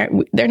another because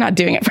they're not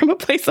doing it from a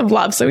place of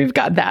love. So we've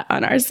got that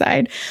on our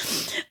side.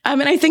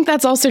 And I think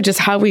that's also just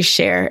how we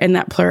share in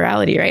that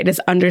plurality, right? Is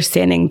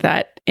understanding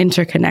that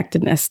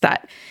interconnectedness,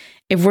 that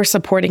if we're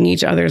supporting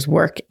each other's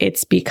work,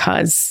 it's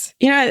because,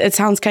 it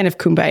sounds kind of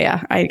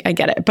kumbaya. I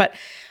get it. But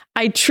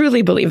I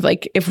truly believe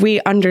if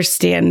we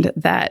understand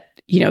that,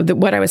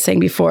 what I was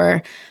saying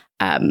before,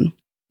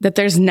 that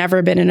there's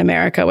never been an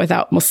America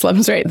without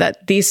Muslims, right?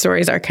 That these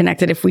stories are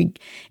connected. If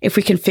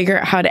we can figure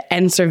out how to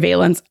end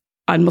surveillance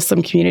on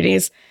Muslim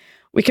communities,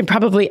 we can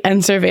probably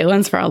end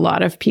surveillance for a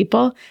lot of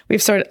people.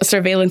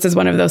 Surveillance is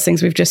one of those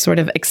things we've just sort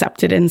of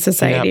accepted in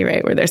society,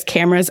 right? Where there's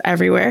cameras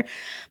everywhere.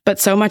 But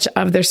so much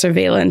of the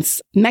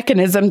surveillance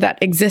mechanism that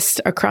exists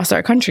across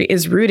our country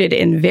is rooted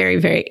in very,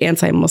 very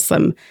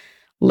anti-Muslim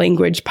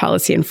language,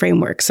 policy, and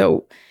framework.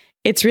 So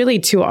it's really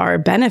to our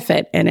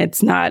benefit, and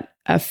it's not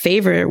a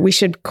favor. We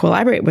should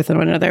collaborate with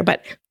one another,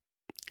 but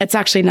it's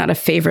actually not a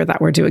favor that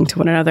we're doing to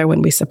one another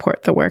when we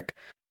support the work.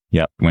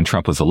 Yeah. When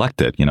Trump was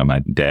elected, my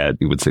dad,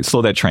 he would say,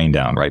 slow that train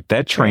down, right?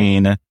 That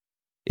train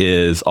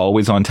is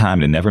always on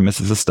time and never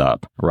misses a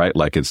stop, right?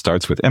 It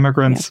starts with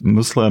immigrants,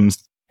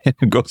 Muslims,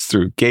 it goes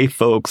through gay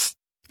folks,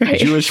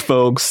 Jewish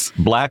folks,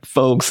 Black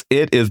folks.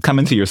 It is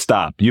coming to your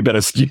stop. You better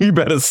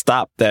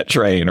stop that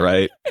train,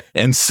 right?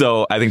 And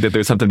so I think that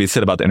there's something to be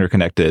said about the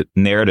interconnected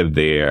narrative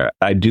there.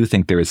 I do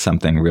think there is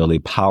something really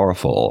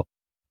powerful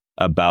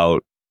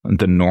about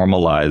the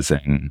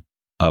normalizing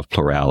of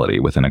plurality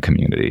within a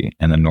community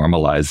and the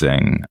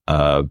normalizing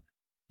of,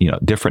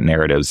 different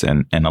narratives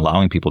and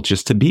allowing people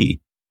just to be,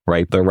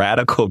 right? The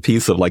radical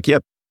piece of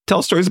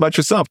tell stories about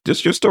yourself,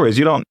 just your stories.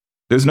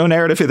 There's no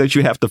narrative here that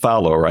you have to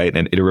follow, right?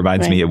 And it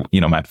reminds me of,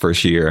 my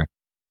first year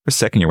or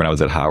second year when I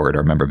was at Howard. I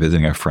remember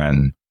visiting a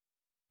friend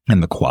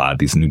in the quad.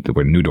 There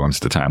were new dorms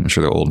at the time. I'm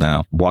sure they're old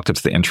now. Walked up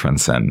to the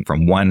entrance, and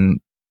from one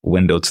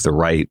window to the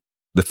right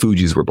the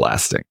Fugees were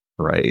blasting,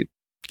 right?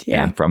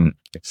 Yeah. And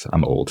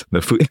I'm old.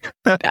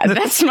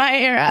 That's my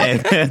era.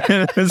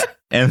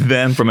 and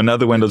then from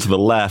another window to the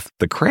left,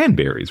 the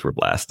Cranberries were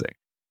blasting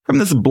from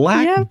this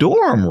black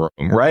dorm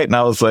room, right? And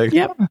I was like,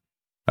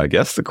 I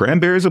guess the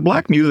Cranberries are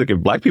black music. If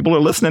black people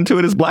are listening to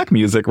it as black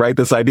music, right?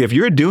 This idea, if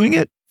you're doing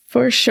it,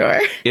 for sure,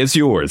 it's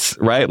yours,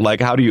 right?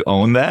 Like, how do you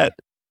own that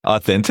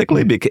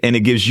authentically? And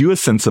it gives you a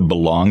sense of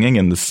belonging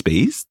in the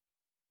space.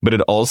 But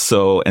it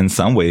also, in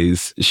some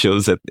ways,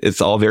 shows that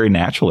it's all very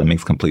natural and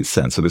makes complete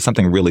sense. So there's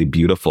something really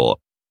beautiful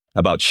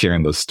about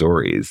sharing those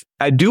stories.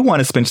 I do want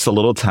to spend just a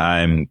little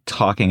time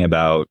talking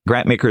about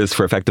Grant Makers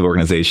for Effective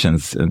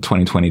Organizations in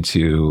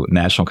 2022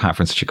 National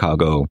Conference in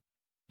Chicago.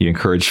 You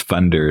encourage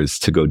funders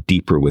to go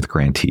deeper with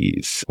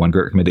grantees. One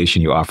great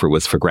recommendation you offer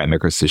was for grant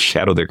makers to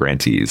shadow their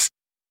grantees,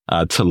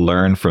 to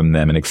learn from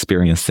them and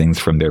experience things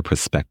from their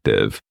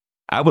perspective.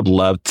 I would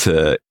love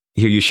to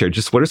hear you share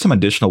just what are some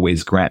additional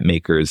ways grant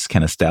makers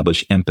can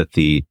establish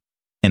empathy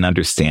and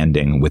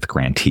understanding with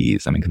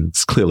grantees. I mean,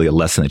 it's clearly a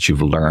lesson that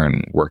you've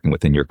learned working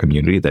within your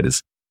community that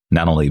is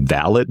not only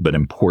valid, but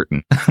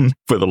important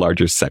for the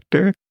larger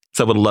sector.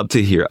 So I would love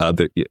to hear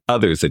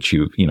others that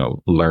you've,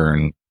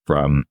 learned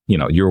from,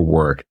 your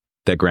work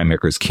that grant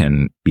makers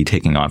can be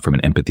taking on from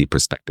an empathy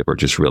perspective or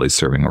just really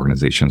serving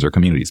organizations or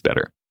communities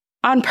better.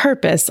 On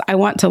purpose, I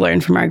want to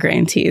learn from our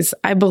grantees.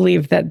 I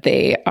believe that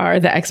they are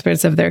the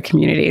experts of their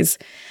communities.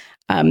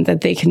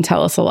 That they can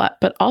tell us a lot,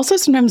 but also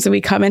sometimes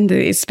we come into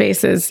these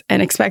spaces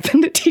and expect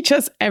them to teach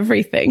us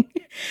everything.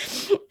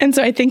 And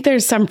so I think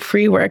there's some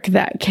pre-work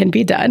that can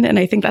be done. And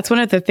I think that's one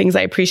of the things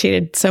I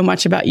appreciated so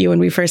much about you when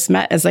we first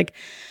met is like,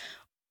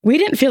 we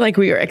didn't feel like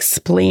we were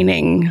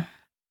explaining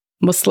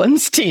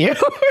Muslims to you,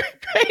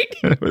 right?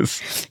 It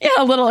was,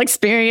 a little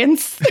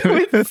experience.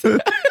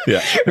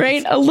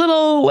 Right? A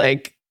little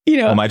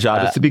well, my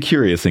job is to be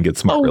curious and get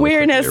smart.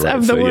 Awareness really quickly, right?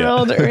 of the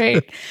world,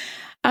 right?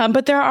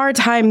 But there are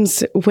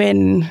times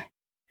when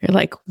you're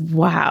like,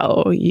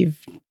 wow,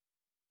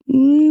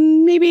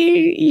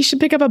 maybe you should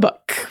pick up a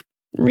book,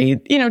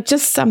 read,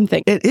 just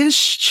something. It is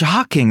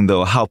shocking,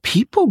 though, how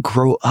people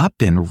grow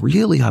up in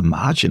really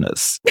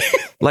homogenous.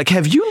 Like,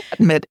 have you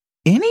met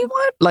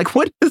anyone? Like,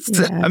 what is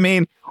that? I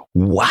mean,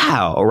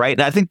 wow, right?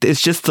 And I think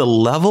it's just the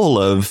level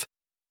of,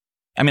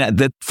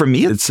 that for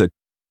me, it's a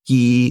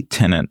key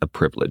tenet of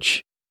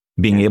privilege.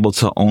 Being able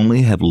to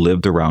only have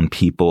lived around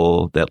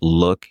people that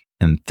look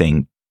and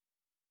think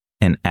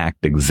and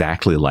act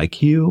exactly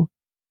like you,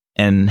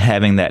 and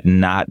having that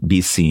not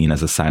be seen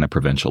as a sign of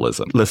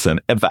provincialism. Listen,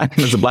 if I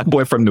was a Black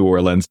boy from New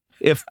Orleans,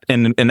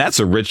 and that's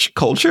a rich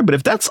culture, but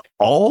if that's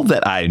all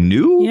that I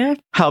knew,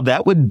 how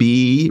that would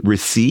be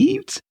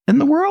received in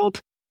the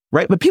world,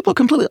 right? But people are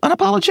completely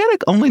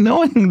unapologetic, only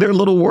knowing their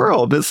little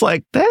world. It's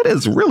like, that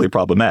is really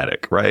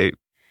problematic, right?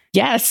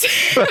 Yes.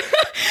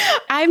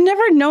 I've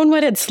never known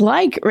what it's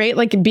like, right?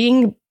 Like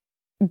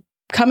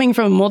coming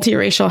from a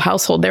multiracial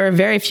household, there were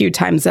very few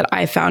times that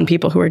I found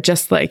people who were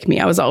just like me.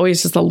 I was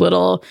always just a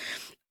little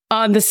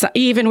on the side,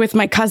 even with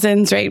my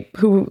cousins, right,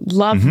 who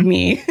loved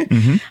me.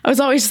 I was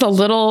always just a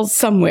little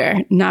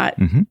somewhere, not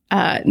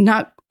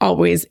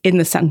always in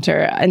the center.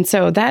 And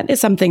so that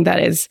is something that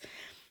is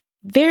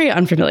very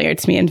unfamiliar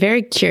to me and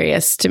very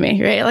curious to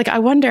me, right? Like, I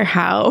wonder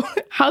how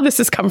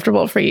this is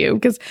comfortable for you,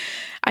 because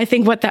I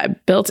think what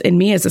that built in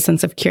me is a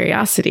sense of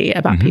curiosity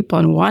about people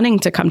and wanting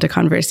to come to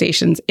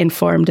conversations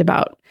informed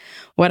about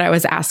what I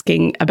was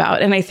asking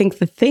about. And I think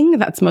the thing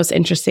that's most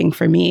interesting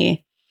for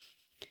me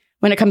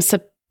when it comes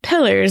to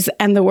pillars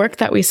and the work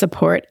that we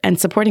support and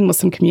supporting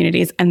Muslim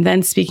communities, and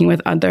then speaking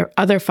with other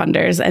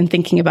funders and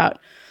thinking about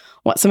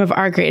what some of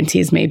our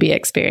grantees may be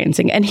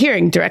experiencing and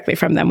hearing directly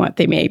from them what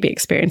they may be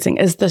experiencing,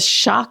 is the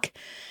shock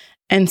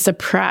and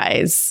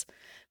surprise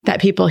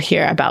that people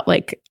hear about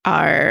like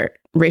our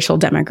racial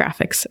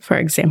demographics, for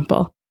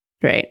example,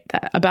 right?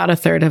 That about a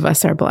third of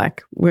us are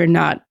Black. We're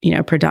not,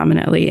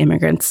 predominantly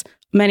immigrants.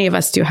 Many of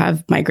us do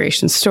have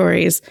migration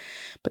stories,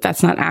 but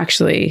that's not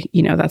actually,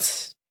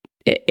 that's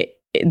it.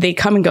 They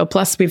come and go.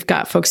 Plus, we've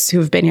got folks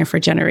who've been here for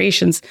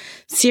generations,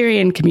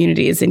 Syrian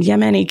communities and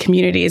Yemeni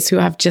communities who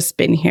have just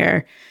been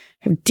here,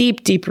 have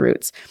deep, deep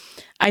roots.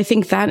 I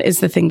think that is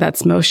the thing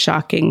that's most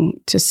shocking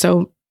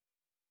to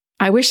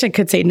I wish I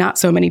could say not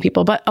so many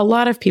people, but a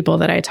lot of people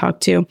that I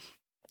talk to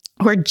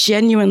who are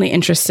genuinely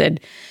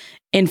interested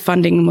in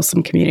funding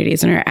Muslim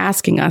communities and are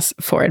asking us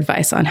for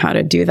advice on how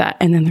to do that.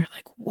 And then they're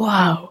like,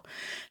 whoa,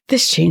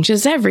 this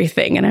changes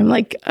everything. And I'm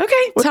like,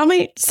 okay, tell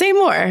me, say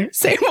more.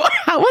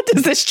 What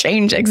does this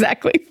change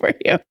exactly for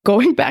you?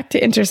 Going back to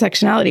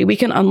intersectionality, we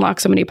can unlock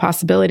so many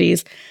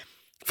possibilities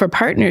for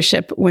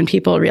partnership when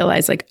people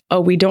realize like,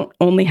 oh, we don't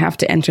only have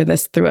to enter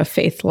this through a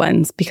faith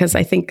lens, because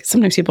I think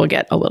sometimes people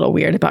get a little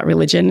weird about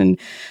religion. And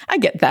I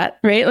get that,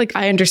 right? Like,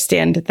 I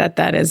understand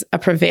that is a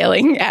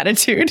prevailing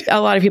attitude.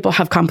 A lot of people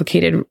have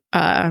complicated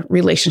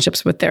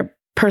relationships with their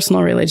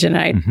personal religion.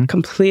 And I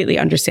completely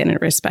understand and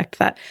respect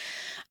that.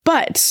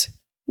 But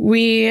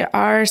we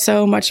are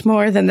so much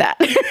more than that.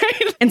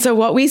 Right? And so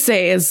what we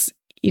say is,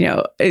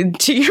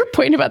 to your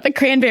point about the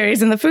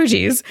cranberries and the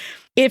Fujis,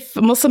 if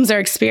Muslims are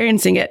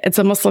experiencing it, it's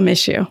a Muslim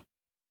issue.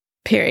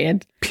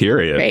 Period.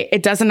 Right?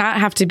 It does not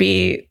have to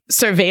be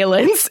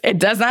surveillance. It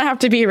does not have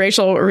to be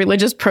racial or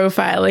religious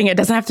profiling. It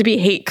doesn't have to be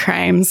hate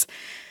crimes.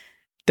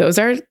 Those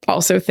are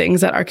also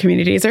things that our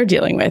communities are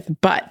dealing with.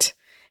 But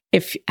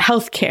if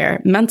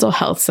healthcare, mental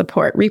health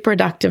support,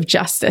 reproductive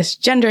justice,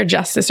 gender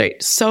justice,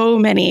 right? So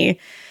many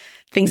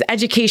things,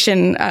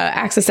 education,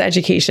 access to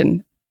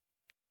education,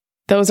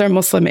 those are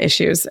Muslim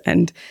issues.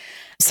 And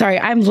sorry,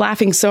 I'm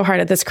laughing so hard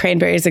at this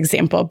cranberries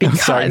example because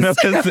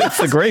it's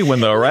a great one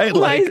though, right?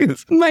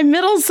 My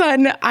middle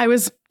son, I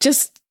was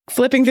just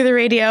flipping through the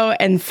radio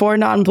and 4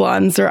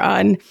 Non-Blondes are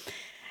on.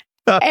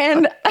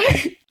 And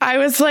I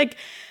was like,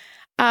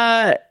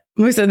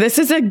 Musa, this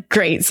is a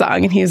great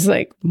song. And he's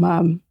like,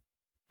 Mom,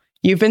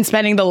 you've been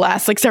spending the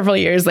last several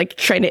years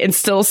trying to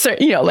instill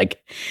certain,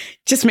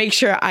 just make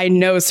sure I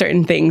know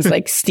certain things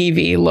like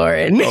Stevie,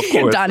 Lauren,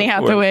 Donny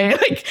Hathaway,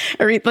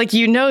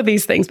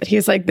 these things. But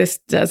he's like, this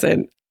does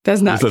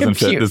not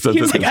compute.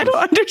 He's like, I don't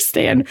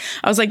understand.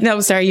 I was like, no,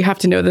 sorry, you have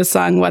to know this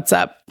song. What's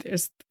up?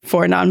 There's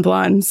 4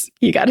 Non-Blondes.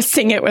 You got to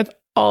sing it with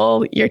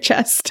all your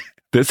chest.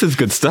 This is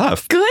good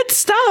stuff. Good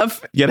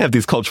stuff. You got to have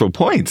these cultural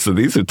points. So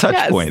these are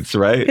touch points,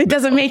 right? It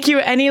doesn't make you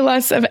any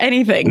less of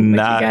anything.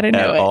 Not you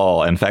know at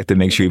all. In fact, it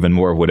makes you even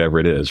more of whatever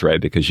it is,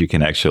 right? Because you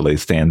can actually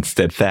stand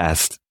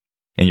steadfast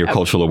in your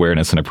cultural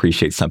awareness and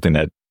appreciate something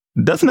that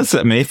doesn't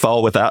necessarily may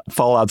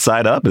fall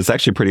outside up. It's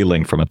actually pretty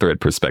linked from a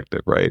thread perspective,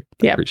 right?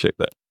 I appreciate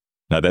that.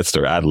 Now, that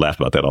story, I'd laugh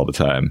about that all the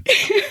time.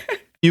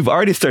 You've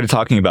already started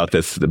talking about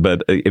this,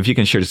 but if you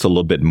can share just a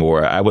little bit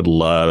more, I would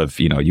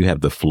love, you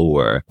have the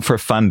floor for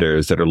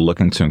funders that are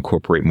looking to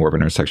incorporate more of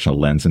an intersectional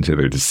lens into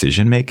their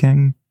decision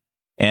making.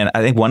 And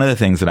I think one of the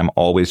things that I'm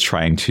always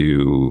trying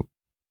to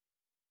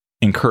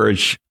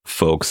encourage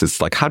folks is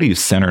how do you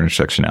center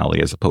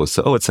intersectionality as opposed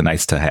to, it's a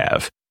nice to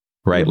have,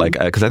 right?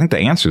 Mm-hmm. Because I think the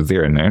answer is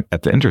there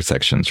at the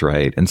intersections,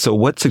 right? And so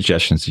what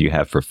suggestions do you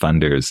have for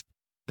funders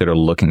that are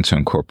looking to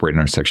incorporate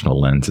intersectional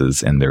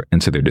lenses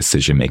into their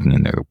decision making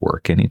and their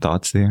work? Any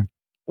thoughts there?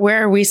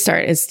 Where we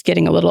start is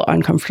getting a little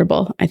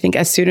uncomfortable. I think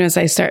as soon as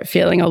I start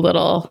feeling a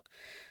little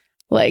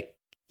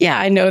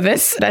I know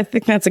this, I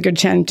think that's a good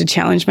chance to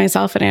challenge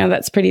myself. And I know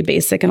that's pretty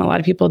basic and a lot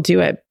of people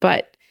do it,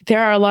 but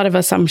there are a lot of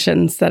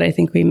assumptions that I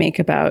think we make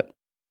about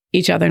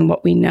each other and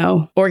what we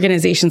know,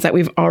 organizations that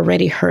we've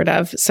already heard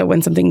of. So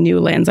when something new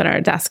lands on our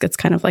desk, it's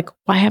kind of like,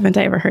 why haven't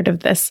I ever heard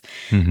of this?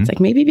 Mm-hmm. It's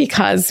maybe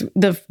because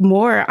the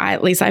more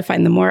I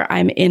find the more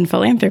I'm in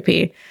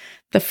philanthropy,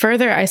 the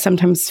further I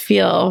sometimes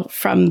feel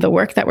from the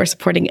work that we're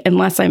supporting,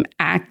 unless I'm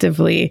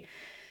actively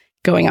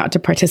going out to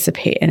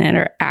participate in it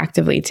or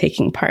actively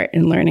taking part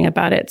in learning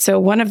about it. So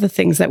one of the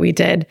things that we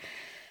did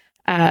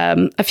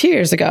a few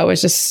years ago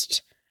was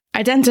just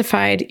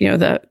identified,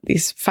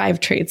 these 5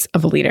 traits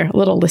of a leader, a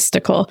little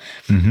listicle.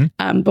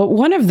 Mm-hmm. But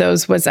one of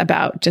those was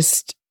about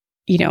just,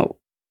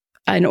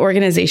 an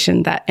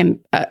organization that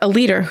a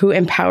leader who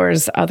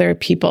empowers other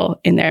people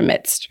in their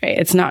midst, right?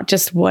 It's not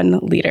just one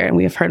leader. And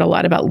we have heard a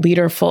lot about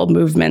leaderful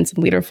movements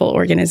and leaderful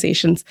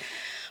organizations.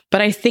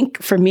 But I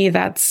think for me,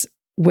 that's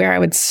where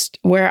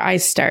I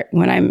start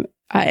when I'm,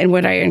 and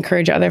what I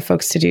encourage other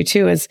folks to do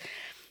too, is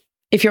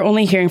if you're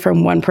only hearing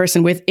from one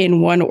person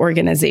within one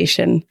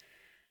organization,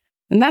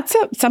 and that's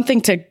something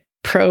to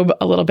probe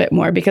a little bit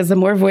more, because the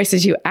more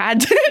voices you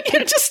add to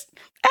it, just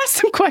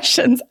ask some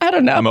questions. I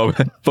don't know.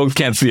 Folks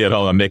can't see it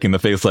all. I'm making the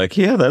face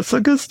that's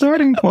a good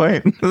starting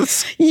point.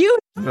 You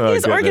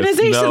these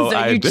organizations,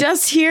 you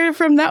just hear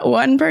from that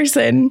one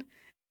person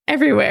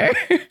everywhere.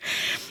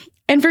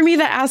 And for me,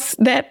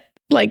 that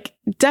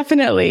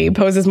definitely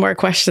poses more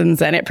questions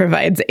than it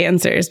provides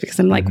answers, because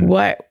I'm like,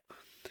 what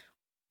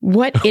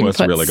inputs what's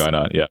really going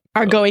on?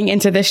 Are going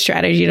into this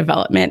strategy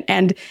development?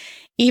 And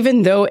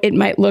even though it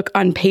might look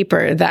on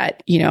paper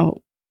that,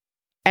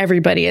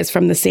 everybody is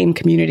from the same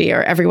community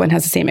or everyone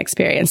has the same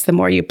experience, the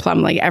more you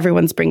plumb,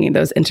 everyone's bringing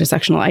those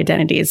intersectional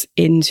identities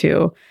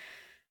into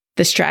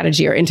the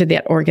strategy or into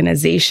that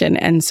organization.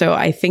 And so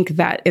I think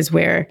that is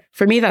where,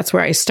 for me, that's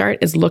where I start,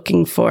 is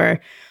looking for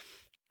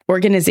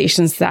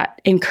organizations that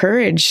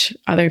encourage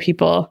other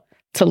people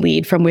to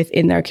lead from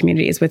within their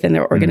communities, within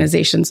their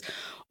organizations,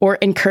 or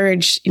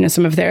encourage,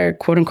 some of their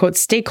quote unquote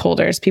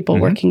stakeholders, people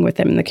working with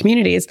them in the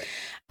communities.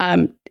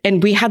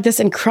 And we had this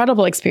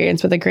incredible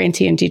experience with a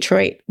grantee in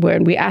Detroit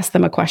when we asked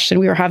them a question.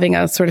 We were having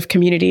a sort of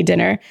community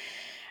dinner.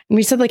 And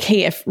we said,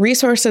 hey, if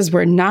resources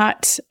were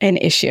not an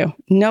issue,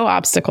 no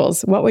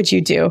obstacles, what would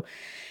you do?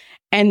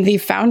 And the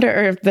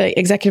founder or the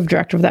executive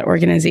director of that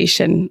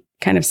organization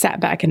kind of sat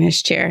back in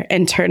his chair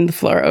and turned the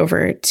floor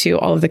over to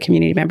all of the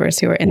community members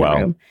who were in the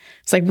room.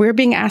 It's we're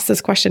being asked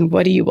this question.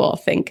 What do you all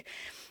think?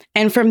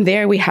 And from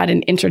there, we had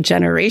an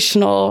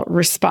intergenerational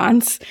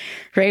response,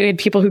 right? We had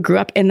people who grew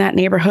up in that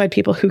neighborhood,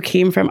 people who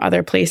came from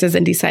other places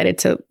and decided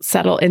to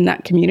settle in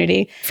that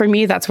community. For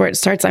me, that's where it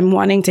starts. I'm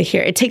wanting to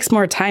hear, it takes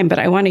more time, but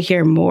I want to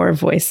hear more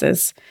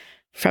voices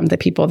from the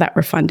people that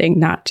we're funding,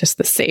 not just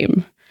the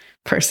same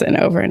person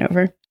over and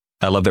over.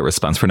 I love that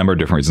response for a number of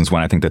different reasons.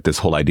 One, I think that this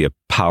whole idea of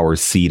power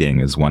seeding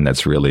is one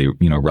that's really,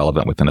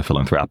 relevant within the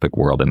philanthropic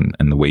world.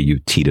 And the way you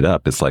teed it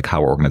up is like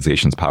how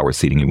organizations power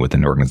seeding you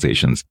within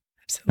organizations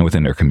and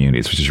within their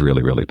communities, which is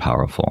really, really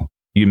powerful.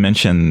 You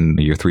mentioned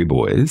your 3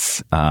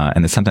 boys,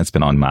 and it's sometimes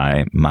been on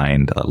my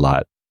mind a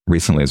lot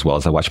recently as well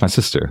as I watch my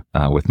sister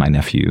with my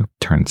nephew,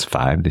 turns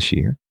 5 this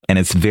year. And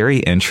it's very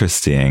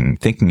interesting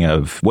thinking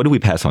of what do we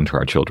pass on to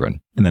our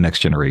children in the next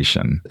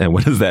generation? And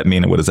what does that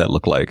mean? And what does that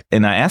look like?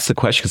 And I asked the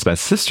question because my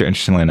sister,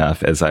 interestingly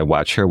enough, as I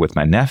watch her with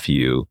my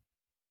nephew,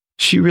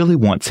 she really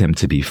wants him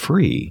to be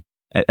free.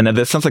 And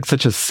that sounds like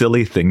such a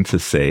silly thing to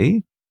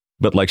say,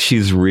 but like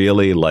she's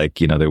really like,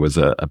 there was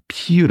a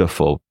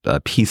beautiful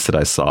piece that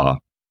I saw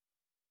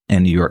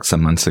in New York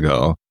some months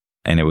ago.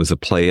 And it was a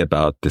play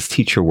about this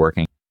teacher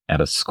working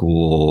at a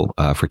school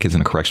for kids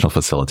in a correctional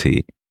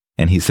facility.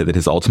 And he said that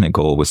his ultimate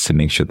goal was to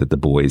make sure that the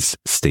boys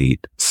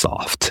stayed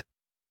soft,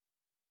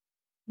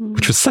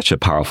 which was such a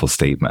powerful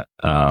statement.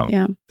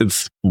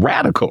 It's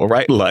radical,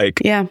 right?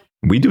 Like,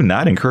 we do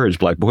not encourage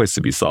Black boys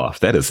to be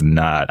soft. That is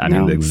not,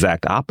 the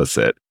exact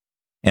opposite.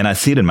 And I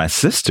see it in my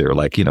sister,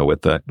 like,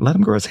 with the, let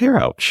him grow his hair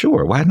out.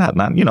 Sure. Why not?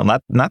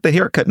 Not the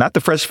haircut, not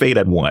the fresh fade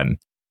at 1.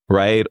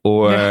 Right.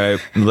 Or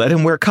let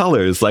him wear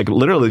colors, like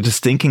literally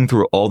just thinking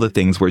through all the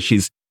things where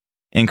she's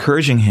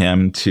encouraging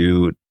him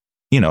to,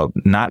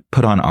 not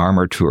put on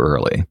armor too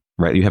early,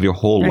 right? You have your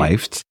whole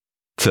life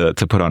to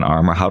put on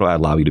armor. How do I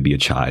allow you to be a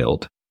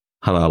child?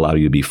 How do I allow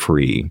you to be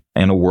free?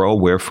 In a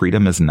world where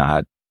freedom is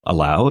not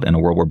allowed, in a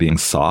world where being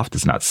soft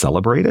is not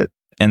celebrated.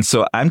 And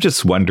so I'm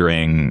just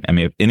wondering,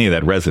 if any of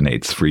that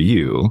resonates for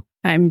you.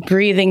 I'm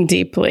breathing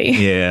deeply.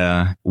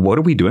 Yeah. What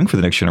are we doing for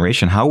the next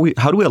generation? How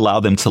do we allow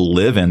them to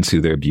live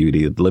into their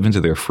beauty, live into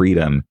their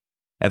freedom,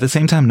 at the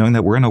same time knowing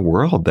that we're in a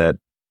world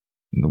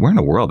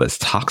that's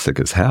toxic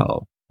as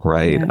hell,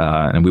 right?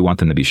 And we want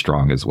them to be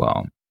strong as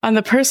well. On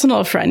the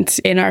personal front,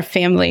 in our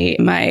family,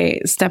 my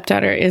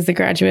stepdaughter is a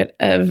graduate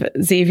of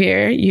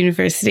Xavier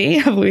University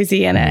of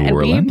Louisiana, and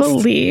we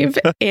believe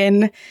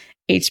in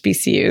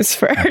HBCUs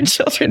for our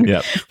children.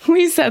 Yep.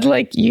 We said,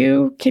 like,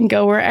 you can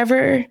go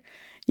wherever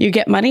you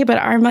get money, but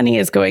our money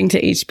is going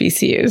to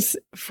HBCUs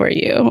for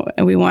you.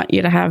 And we want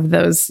you to have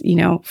those,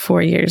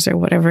 4 years or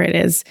whatever it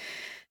is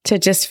to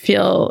just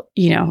feel,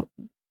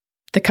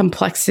 the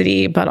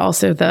complexity, but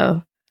also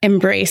the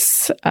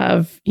embrace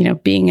of,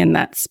 being in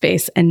that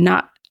space and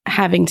not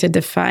having to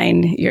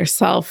define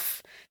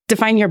yourself,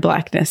 define your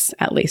Blackness,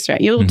 at least, right?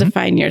 You'll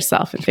define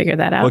yourself and figure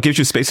that out. Well, it gives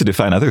you space to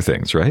define other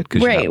things, right?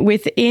 Right.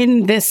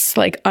 Within this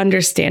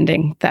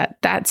understanding that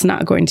that's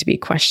not going to be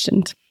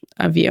questioned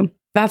of you.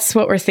 That's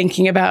what we're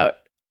thinking about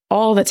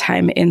all the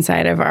time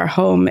inside of our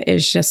home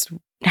is just,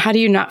 how do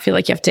you not feel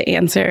like you have to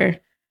answer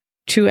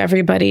to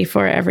everybody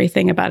for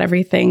everything about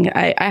everything?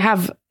 I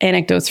have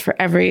anecdotes for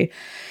every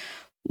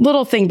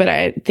little thing, but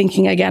I'm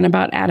thinking again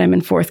about Adam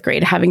in 4th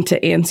grade having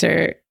to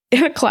answer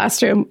in a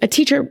classroom, a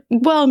teacher,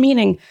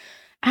 well-meaning,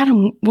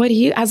 Adam,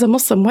 as a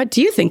Muslim, what do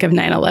you think of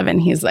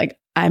 9/11? He's like,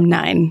 I'm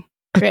 9.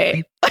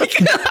 Great.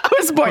 I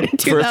was born in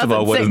 2006. First of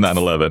all, what is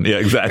 9/11? Yeah,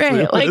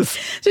 exactly. Right.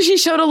 So she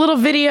showed a little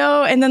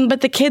video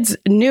but the kids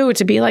knew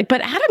to be like,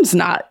 but Adam's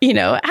not,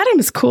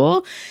 Adam's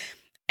cool.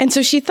 And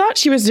so she thought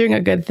she was doing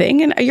a good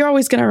thing. And you're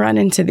always going to run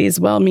into these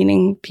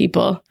well-meaning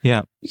people.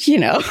 Yeah.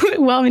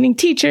 Well-meaning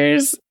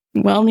teachers,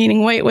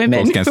 well-meaning white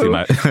women.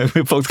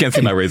 Folks can't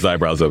see my raised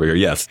eyebrows over here.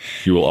 Yes,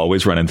 you will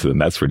always run into them.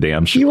 That's for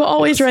damn sure. You will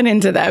always run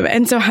into them.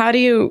 And so how do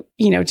you,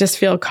 just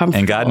feel comfortable?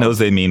 And God knows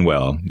they mean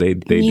well. They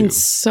mean do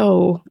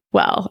so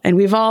well. And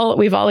we've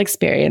all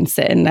experienced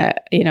it,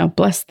 and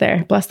bless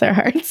their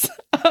hearts.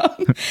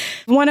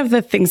 One of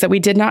the things that we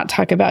did not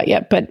talk about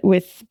yet, but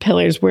with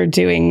Pillars, we're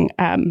doing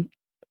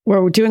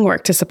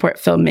work to support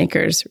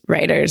filmmakers,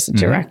 writers,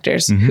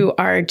 directors who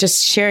are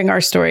just sharing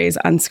our stories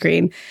on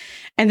screen.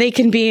 And they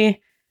can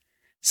be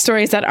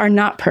stories that are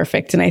not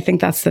perfect. And I think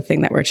that's the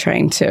thing that we're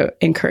trying to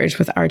encourage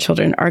with our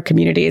children, our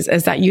communities,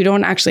 is that you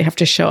don't actually have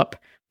to show up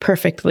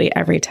perfectly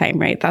every time,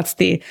 right? That's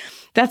the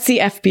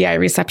FBI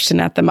reception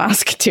at the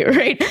mosque too,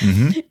 right?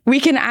 We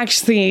can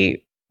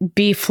actually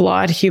be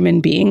flawed human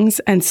beings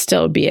and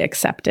still be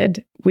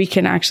accepted. We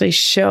can actually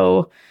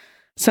show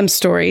some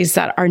stories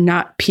that are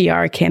not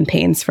PR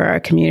campaigns for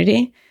our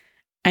community,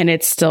 and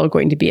it's still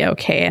going to be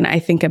okay. And I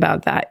think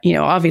about that,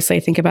 obviously I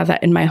think about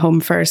that in my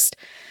home first,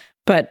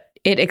 but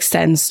it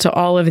extends to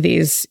all of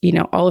these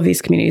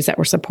communities that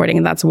we're supporting.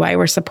 And that's why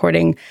we're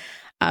supporting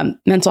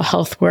mental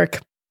health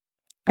work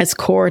as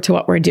core to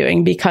what we're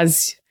doing,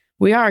 because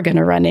we are going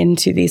to run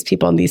into these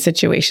people in these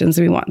situations.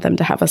 We want them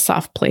to have a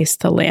soft place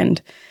to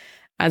land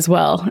as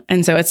well.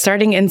 And so it's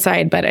starting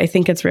inside, but I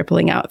think it's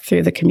rippling out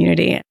through the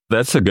community.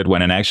 That's a good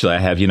one. And actually I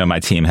have, my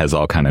team has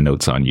all kind of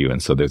notes on you.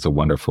 And so there's a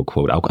wonderful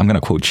quote. I'm going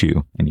to quote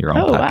you in your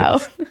own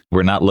podcast. Wow.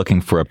 We're not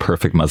looking for a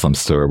perfect Muslim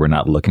story. We're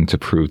not looking to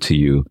prove to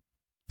you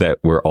that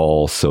we're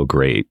all so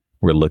great.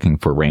 We're looking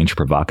for range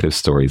provocative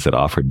stories that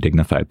offer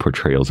dignified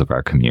portrayals of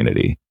our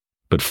community.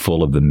 but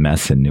full of the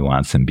mess and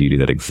nuance and beauty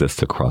that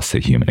exists across the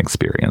human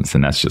experience.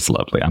 And that's just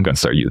lovely. I'm going to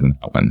start using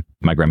that one.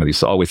 My grandmother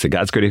used to always say,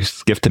 God's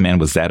greatest gift to man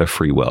was that of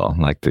free will.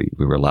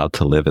 We were allowed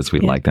to live as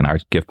we liked. And our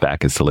gift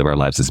back is to live our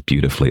lives as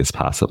beautifully as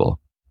possible.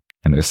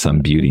 And there's some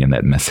beauty in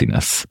that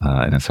messiness.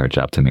 And it's our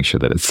job to make sure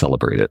that it's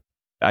celebrated.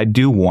 I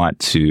do want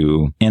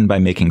to end by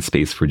making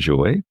space for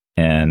joy.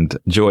 And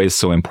joy is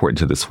so important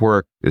to this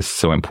work. It's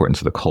so important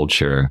to the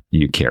culture.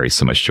 You carry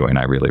so much joy, and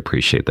I really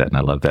appreciate that. And I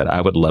love that. I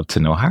would love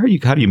to know, how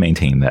do you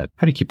maintain that?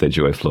 How do you keep that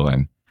joy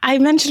flowing? I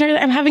mentioned earlier,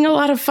 I'm having a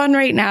lot of fun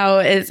right now.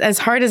 As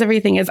hard as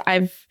everything is,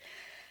 I've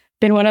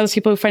been one of those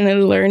people who finally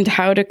learned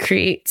how to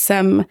create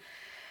some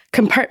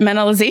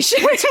compartmentalization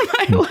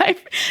in my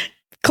life.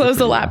 Close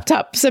the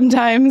laptop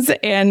sometimes,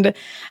 and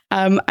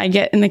I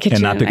get in the kitchen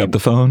and not pick up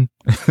the phone.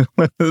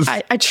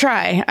 I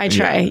try.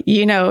 Yeah.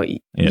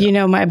 You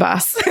know my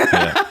boss.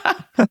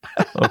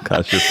 Oh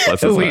gosh, your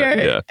boss is we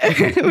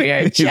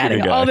are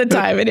chatting all the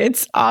time, and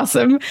it's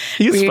awesome.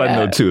 He's fun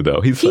though too,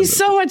 though. He's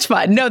so much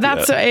fun. No,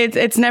 that's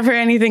it's never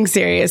anything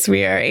serious.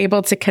 We are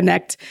able to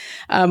connect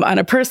on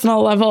a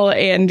personal level,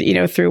 and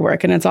through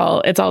work, and it's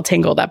all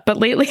tangled up. But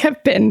lately,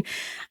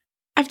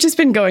 I've just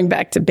been going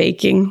back to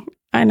baking.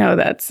 I know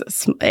it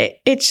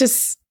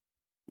does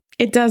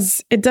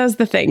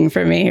the thing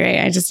for me,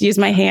 right? I just use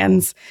my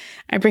hands.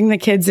 I bring the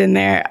kids in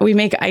there. We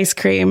make ice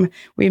cream.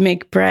 We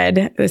make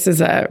bread. This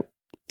is a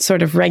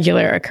sort of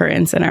regular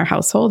occurrence in our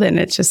household. And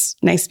it's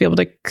just nice to be able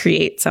to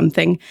create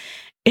something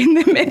in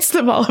the midst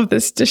of all of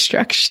this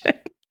destruction.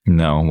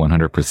 No,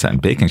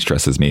 100%. Baking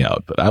stresses me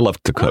out, but I love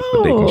to cook,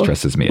 but baking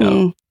stresses me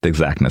out. The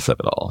exactness of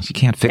it all. You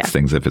can't fix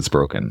things if it's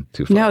broken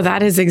too far. No,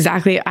 that is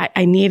exactly,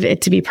 I need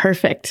it to be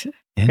perfect.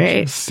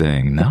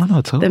 Interesting. Right?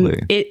 No,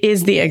 totally. It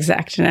is the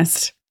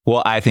exactness.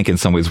 Well, I think in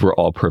some ways we're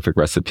all perfect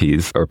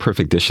recipes or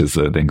perfect dishes,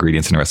 the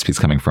ingredients and recipes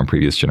coming from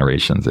previous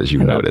generations, as you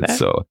noted.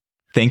 So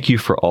thank you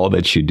for all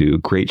that you do.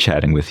 Great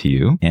chatting with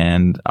you.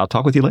 And I'll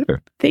talk with you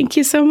later. Thank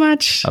you so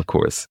much. Of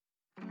course.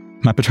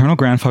 My paternal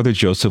grandfather,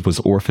 Joseph, was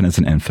orphaned as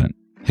an infant.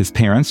 His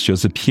parents,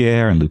 Joseph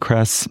Pierre and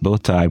Lucrece,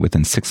 both died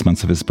within 6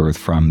 months of his birth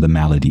from the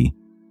malady,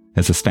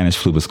 as the Spanish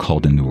flu was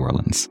called in New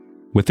Orleans.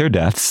 With their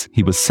deaths,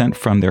 he was sent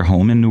from their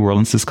home in New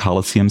Orleans'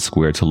 Coliseum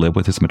Square to live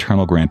with his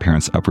maternal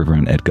grandparents upriver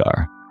in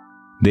Edgar.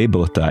 They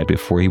both died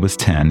before he was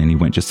 10, and he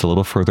went just a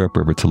little further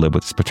upriver to live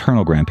with his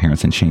paternal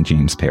grandparents in St.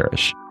 James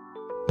Parish.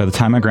 By the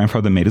time my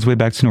grandfather made his way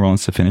back to New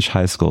Orleans to finish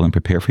high school and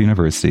prepare for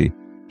university,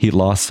 he'd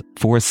lost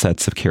 4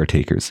 sets of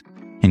caretakers,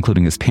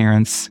 including his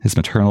parents, his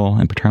maternal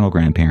and paternal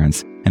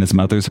grandparents, and his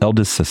mother's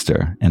eldest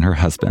sister and her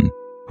husband,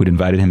 who'd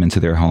invited him into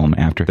their home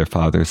after their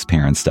father's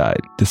parents died.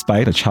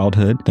 Despite a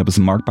childhood that was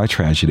marked by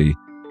tragedy,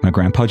 my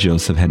grandpa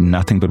Joseph had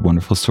nothing but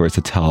wonderful stories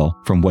to tell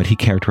from what he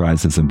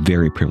characterized as a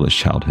very privileged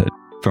childhood.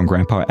 From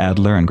Grandpa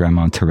Adler and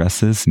Grandma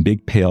Teresa's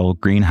big pale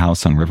green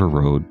house on River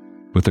Road,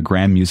 with a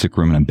grand music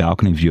room and a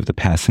balcony view of the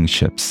passing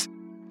ships,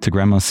 to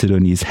Grandma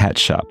Sidonie's hat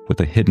shop with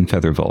a hidden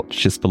feather vault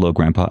just below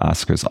Grandpa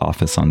Oscar's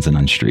office on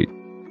Zenon Street.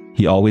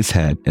 He always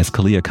had, as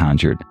Kalia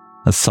conjured,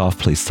 a soft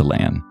place to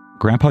land.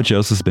 Grandpa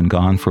Joseph's been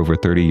gone for over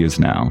 30 years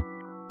now,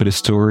 but his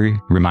story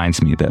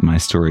reminds me that my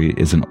story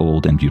is an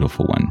old and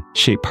beautiful one,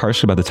 shaped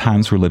partially by the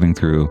times we're living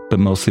through, but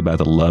mostly by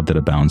the love that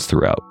abounds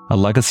throughout. A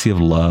legacy of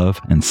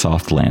love and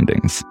soft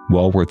landings,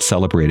 well worth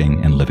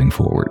celebrating and living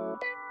forward.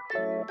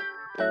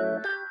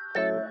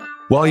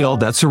 Well, y'all,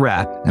 that's a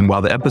wrap. And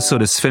while the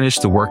episode is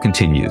finished, the work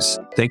continues.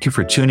 Thank you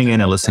for tuning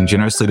in and listening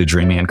generously to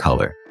Dreaming in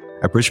Color,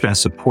 a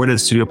Bridgeband-supported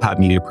Studio Pop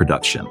Media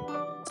production.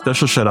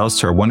 Special shout-outs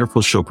to our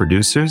wonderful show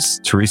producers,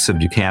 Teresa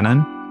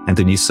Buchanan and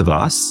Denise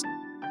Savas,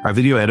 our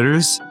video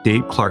editors,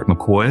 Dave Clark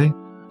McCoy,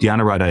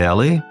 Diana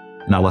Radaeli,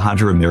 and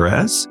Alejandro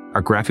Ramirez,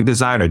 our graphic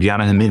designer,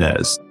 Diana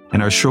Jimenez,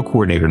 and our show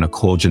coordinator,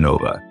 Nicole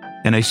Genova.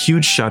 And a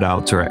huge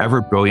shout-out to our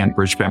ever-brilliant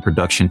Bridgeband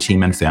production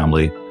team and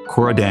family,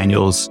 Cora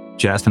Daniels,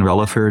 Jasmine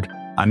Relaford,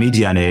 Ami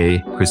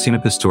Diane, Christina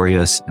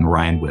Pistorius, and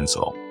Ryan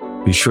Wenzel.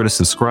 Be sure to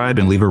subscribe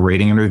and leave a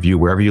rating and review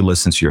wherever you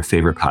listen to your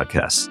favorite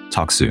podcasts.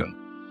 Talk soon.